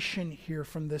application here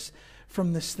from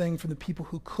the people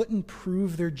who couldn't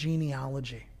prove their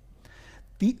genealogy.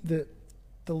 The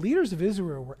leaders of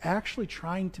Israel were actually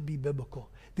trying to be biblical.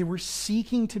 They were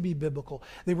seeking to be biblical.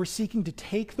 They were seeking to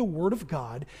take the word of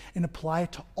God and apply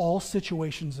it to all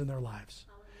situations in their lives,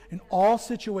 in all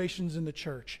situations in the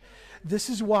church. This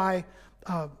is why,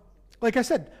 like I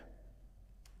said,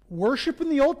 worship in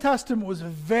the Old Testament was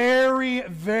very,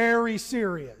 very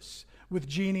serious with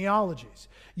genealogies.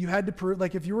 You had to prove,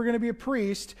 like if you were going to be a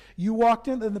priest, you walked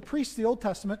in, and the priests of the Old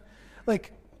Testament,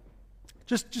 like,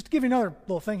 just to give you another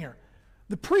little thing here.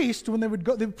 The priest, when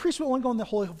the priest would only go in the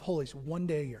Holy of Holies one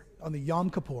day a year, on the Yom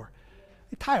Kippur.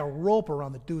 They tie a rope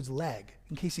around the dude's leg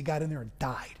in case he got in there and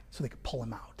died, so they could pull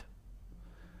him out.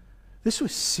 This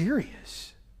was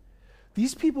serious.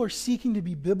 These people are seeking to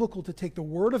be biblical, to take the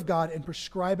word of God and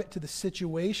prescribe it to the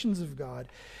situations of God.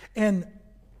 And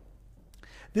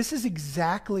this is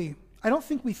exactly, I don't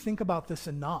think we think about this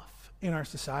enough in our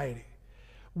society.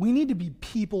 We need to be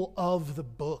people of the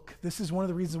book. This is one of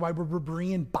the reasons why we're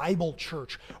Berean Bible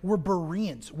Church. We're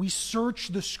Bereans. We search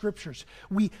the scriptures.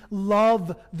 We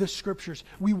love the scriptures.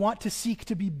 We want to seek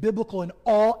to be biblical in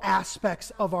all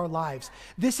aspects of our lives.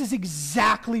 This is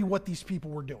exactly what these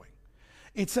people were doing.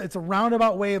 It's a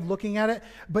roundabout way of looking at it,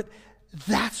 but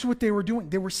that's what they were doing.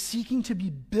 They were seeking to be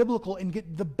biblical and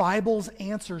get the Bible's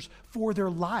answers for their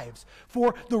lives,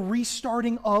 for the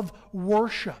restarting of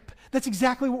worship. That's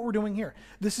exactly what we're doing here.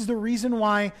 This is the reason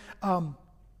why,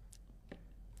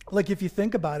 like if you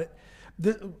think about it,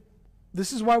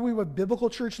 this is why we have biblical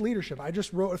church leadership. I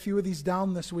just wrote a few of these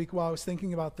down this week while I was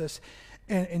thinking about this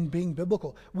and being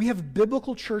biblical. We have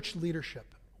biblical church leadership.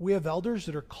 We have elders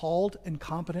that are called and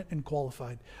competent and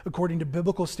qualified according to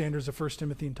biblical standards of 1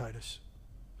 Timothy and Titus.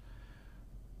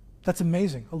 That's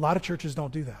amazing. A lot of churches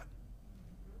don't do that.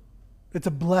 It's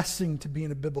a blessing to be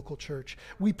in a biblical church.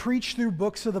 We preach through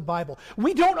books of the Bible.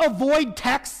 We don't avoid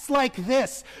texts like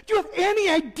this. Do you have any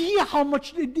idea how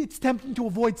much it's tempting to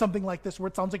avoid something like this where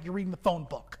it sounds like you're reading the phone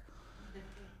book?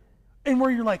 And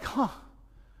where you're like,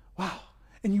 wow.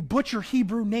 And you butcher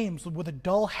Hebrew names with a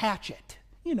dull hatchet.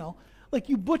 You know, like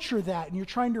you butcher that and you're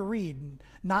trying to read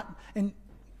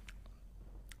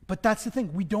but that's the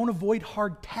thing. We don't avoid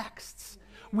hard texts.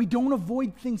 We don't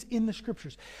avoid things in the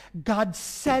scriptures. God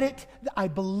said it. I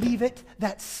believe it.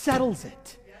 That settles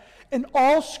it. And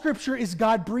all scripture is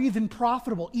God-breathed and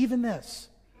profitable. Even this.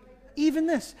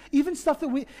 Even stuff that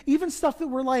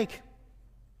we're like,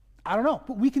 I don't know,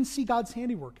 but we can see God's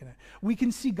handiwork in it. We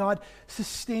can see God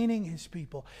sustaining his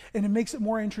people. And it makes it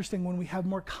more interesting when we have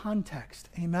more context.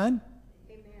 Amen?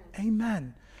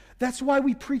 Amen. That's why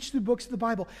we preach through books of the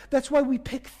Bible. That's why we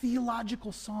pick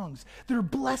theological songs that are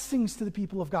blessings to the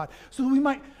people of God. So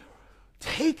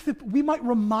that we might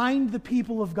remind the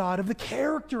people of God of the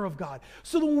character of God.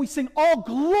 So that when we sing, all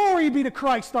glory be to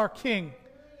Christ our King,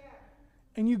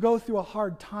 and you go through a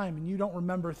hard time and you don't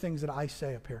remember things that I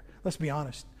say up here. Let's be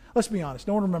honest.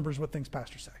 No one remembers what things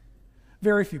pastors say.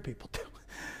 Very few people do.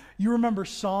 You remember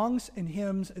songs and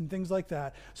hymns and things like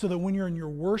that so that when you're in your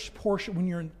worst portion, when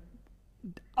you're in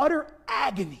utter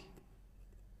agony,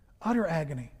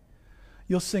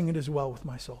 you'll sing it as well with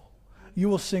my soul. You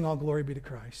will sing all glory be to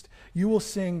Christ. You will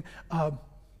sing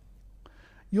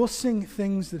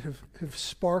things that have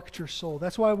sparked your soul.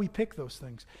 That's why we pick those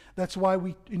things. That's why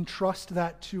we entrust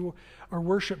that to our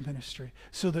worship ministry,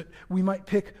 so that we might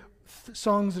pick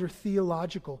songs that are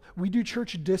theological. We do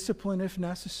church discipline if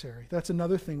necessary. That's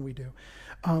another thing we do.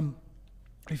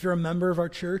 If you're a member of our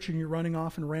church and you're running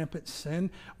off in rampant sin,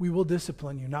 we will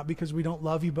discipline you, not because we don't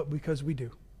love you, but because we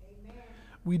do. Amen.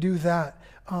 We do that.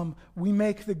 We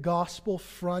make the gospel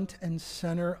front and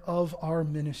center of our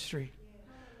ministry.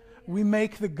 We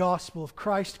make the gospel of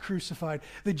Christ crucified,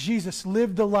 that Jesus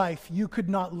lived the life you could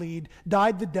not lead,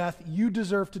 died the death you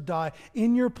deserve to die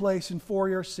in your place and for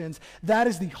your sins. That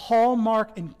is the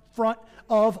hallmark in front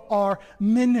of our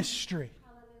ministry.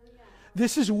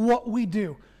 This is what we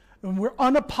do. And we're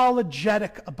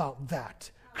unapologetic about that.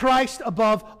 Christ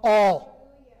above all.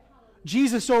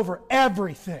 Jesus over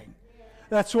everything.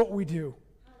 That's what we do.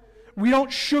 We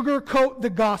don't sugarcoat the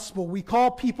gospel. We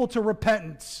call people to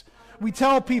repentance. We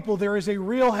tell people there is a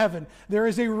real heaven. There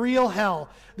is a real hell.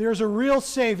 There is a real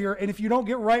Savior. And if you don't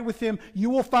get right with him,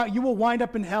 you will wind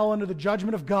up in hell under the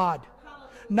judgment of God.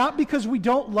 Not because we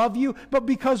don't love you, but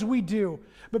because we do.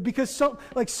 But because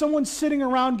someone sitting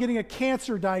around getting a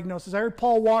cancer diagnosis. I heard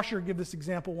Paul Washer give this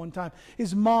example one time.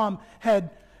 His mom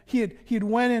he had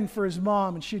went in for his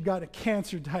mom and she had got a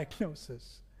cancer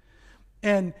diagnosis.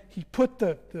 And he put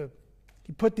the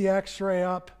x-ray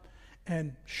up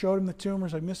and showed him the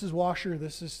tumors. Like, Mrs. Washer,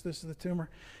 this is the tumor.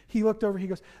 He looked over, he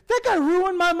goes, that guy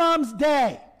ruined my mom's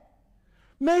day.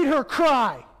 Made her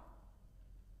cry.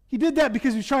 He did that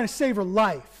because he was trying to save her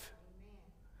life.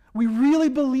 We really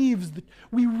believe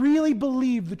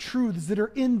the truths that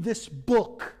are in this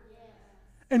book.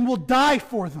 And we'll die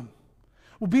for them.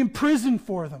 We'll be in prison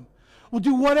for them. We'll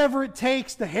do whatever it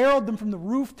takes to herald them from the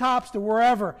rooftops to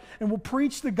wherever. And we'll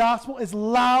preach the gospel as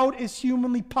loud as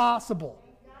humanly possible.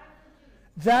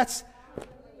 That's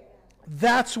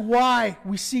why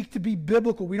we seek to be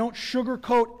biblical. We don't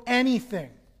sugarcoat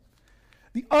anything.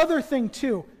 The other thing,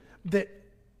 too, that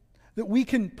we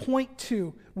can point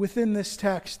to within this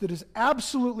text that is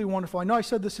absolutely wonderful. I know I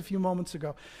said this a few moments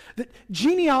ago, that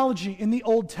genealogy in the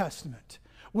Old Testament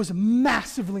was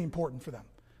massively important for them.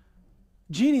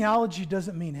 Genealogy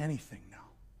doesn't mean anything now.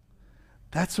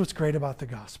 That's what's great about the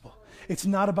gospel. It's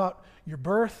not about your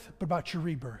birth, but about your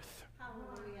rebirth.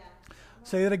 Hallelujah.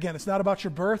 Say that again. It's not about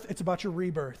your birth, it's about your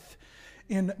rebirth.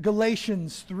 In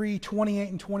Galatians 3:28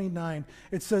 and 29,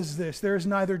 it says this, there is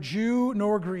neither Jew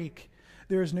nor Greek,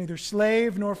 there is neither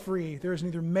slave nor free. There is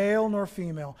neither male nor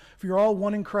female. For you're all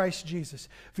one in Christ Jesus.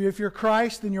 For if you're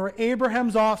Christ, then you're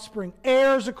Abraham's offspring,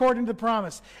 heirs according to the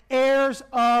promise. Heirs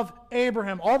of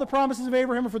Abraham. All the promises of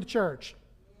Abraham are for the church.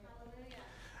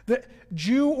 The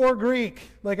Jew or Greek,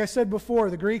 like I said before,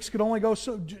 the Greeks could only go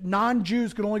so,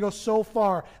 non-Jews could only go so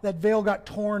far. That veil got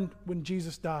torn when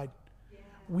Jesus died.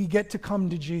 We get to come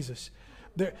to Jesus.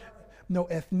 No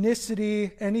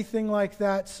ethnicity, anything like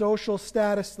that, social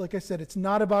status. Like I said, it's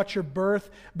not about your birth,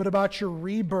 but about your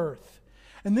rebirth.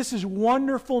 And this is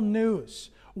wonderful news.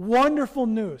 Wonderful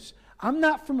news. I'm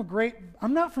not from a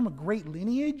great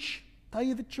lineage, tell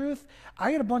you the truth.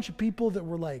 I had a bunch of people that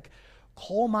were like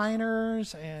coal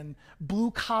miners and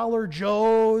blue-collar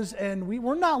Joes, and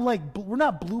we're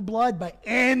not blue blood by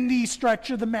any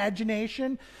stretch of the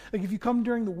imagination. Like if you come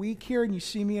during the week here and you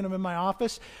see me and I'm in my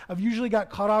office, I've usually got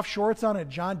cut-off shorts on, a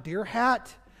John Deere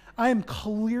hat. I am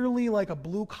clearly like a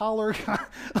blue-collar guy.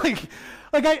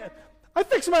 I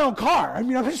fix my own car. I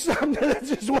mean, that's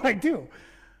just what I do.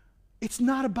 It's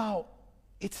not about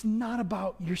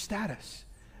your status,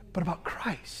 but about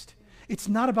Christ. It's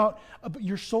not about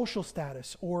your social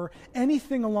status or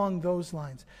anything along those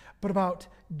lines, but about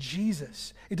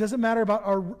Jesus. It doesn't matter about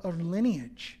our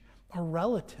lineage, our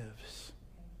relatives.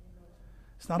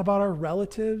 It's not about our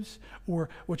relatives or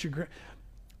what your...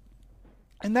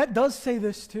 And that does say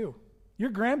this too. Your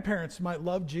grandparents might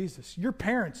love Jesus. Your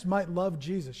parents might love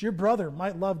Jesus. Your brother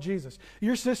might love Jesus.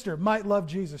 Your sister might love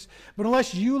Jesus. But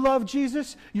unless you love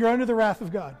Jesus, you're under the wrath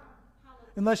of God.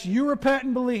 Unless you repent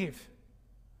and believe,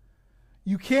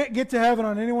 you can't get to heaven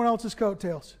on anyone else's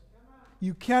coattails.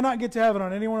 You cannot get to heaven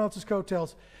on anyone else's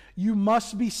coattails. You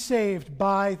must be saved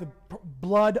by the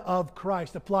blood of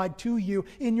Christ applied to you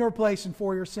in your place and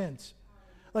for your sins.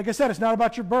 Like I said, it's not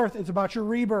about your birth, it's about your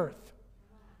rebirth.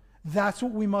 That's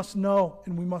what we must know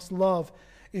and we must love.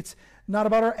 It's not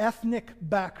about our ethnic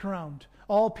background.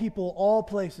 All people, all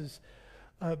places.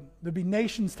 There'll be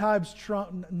nations, tongues,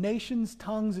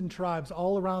 and tribes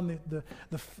all around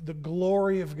the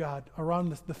glory of God,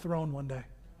 around the throne one day.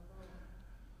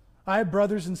 I have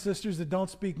brothers and sisters that don't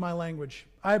speak my language.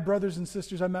 I have brothers and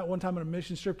sisters I met one time on a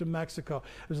mission trip to Mexico.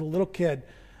 There's a little kid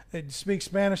that speaks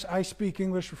Spanish. I speak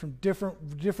English. We're from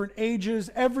different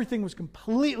ages. Everything was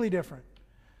completely different.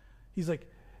 He's like,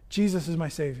 Jesus is my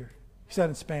Savior. He said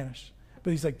in Spanish.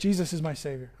 But he's like, Jesus is my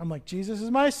Savior. I'm like, Jesus is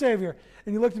my Savior.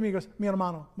 And he looked at me and goes, mi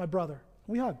hermano, my brother.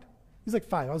 We hugged. He's like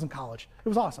 5. I was in college. It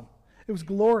was awesome. It was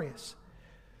glorious.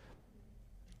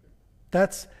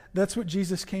 That's what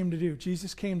Jesus came to do.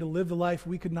 Jesus came to live the life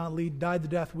we could not lead, died the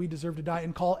death we deserve to die,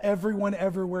 and call everyone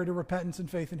everywhere to repentance and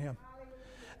faith in him.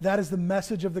 That is the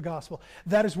message of the gospel.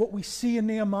 That is what we see in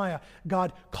Nehemiah.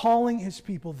 God calling his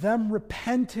people, them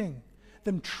repenting,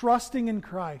 them trusting in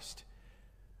Christ,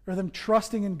 or them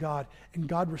trusting in God, and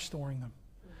God restoring them.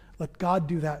 Let God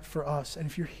do that for us. And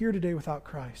if you're here today without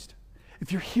Christ,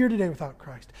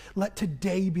 let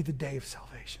today be the day of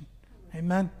salvation.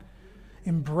 Amen?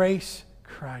 Embrace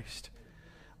Christ.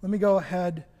 Let me go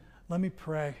ahead. Let me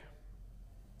pray.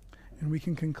 And we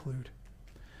can conclude.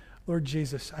 Lord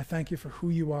Jesus, I thank you for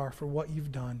who you are, for what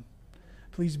you've done.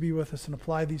 Please be with us and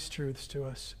apply these truths to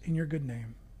us. In your good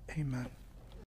name, amen.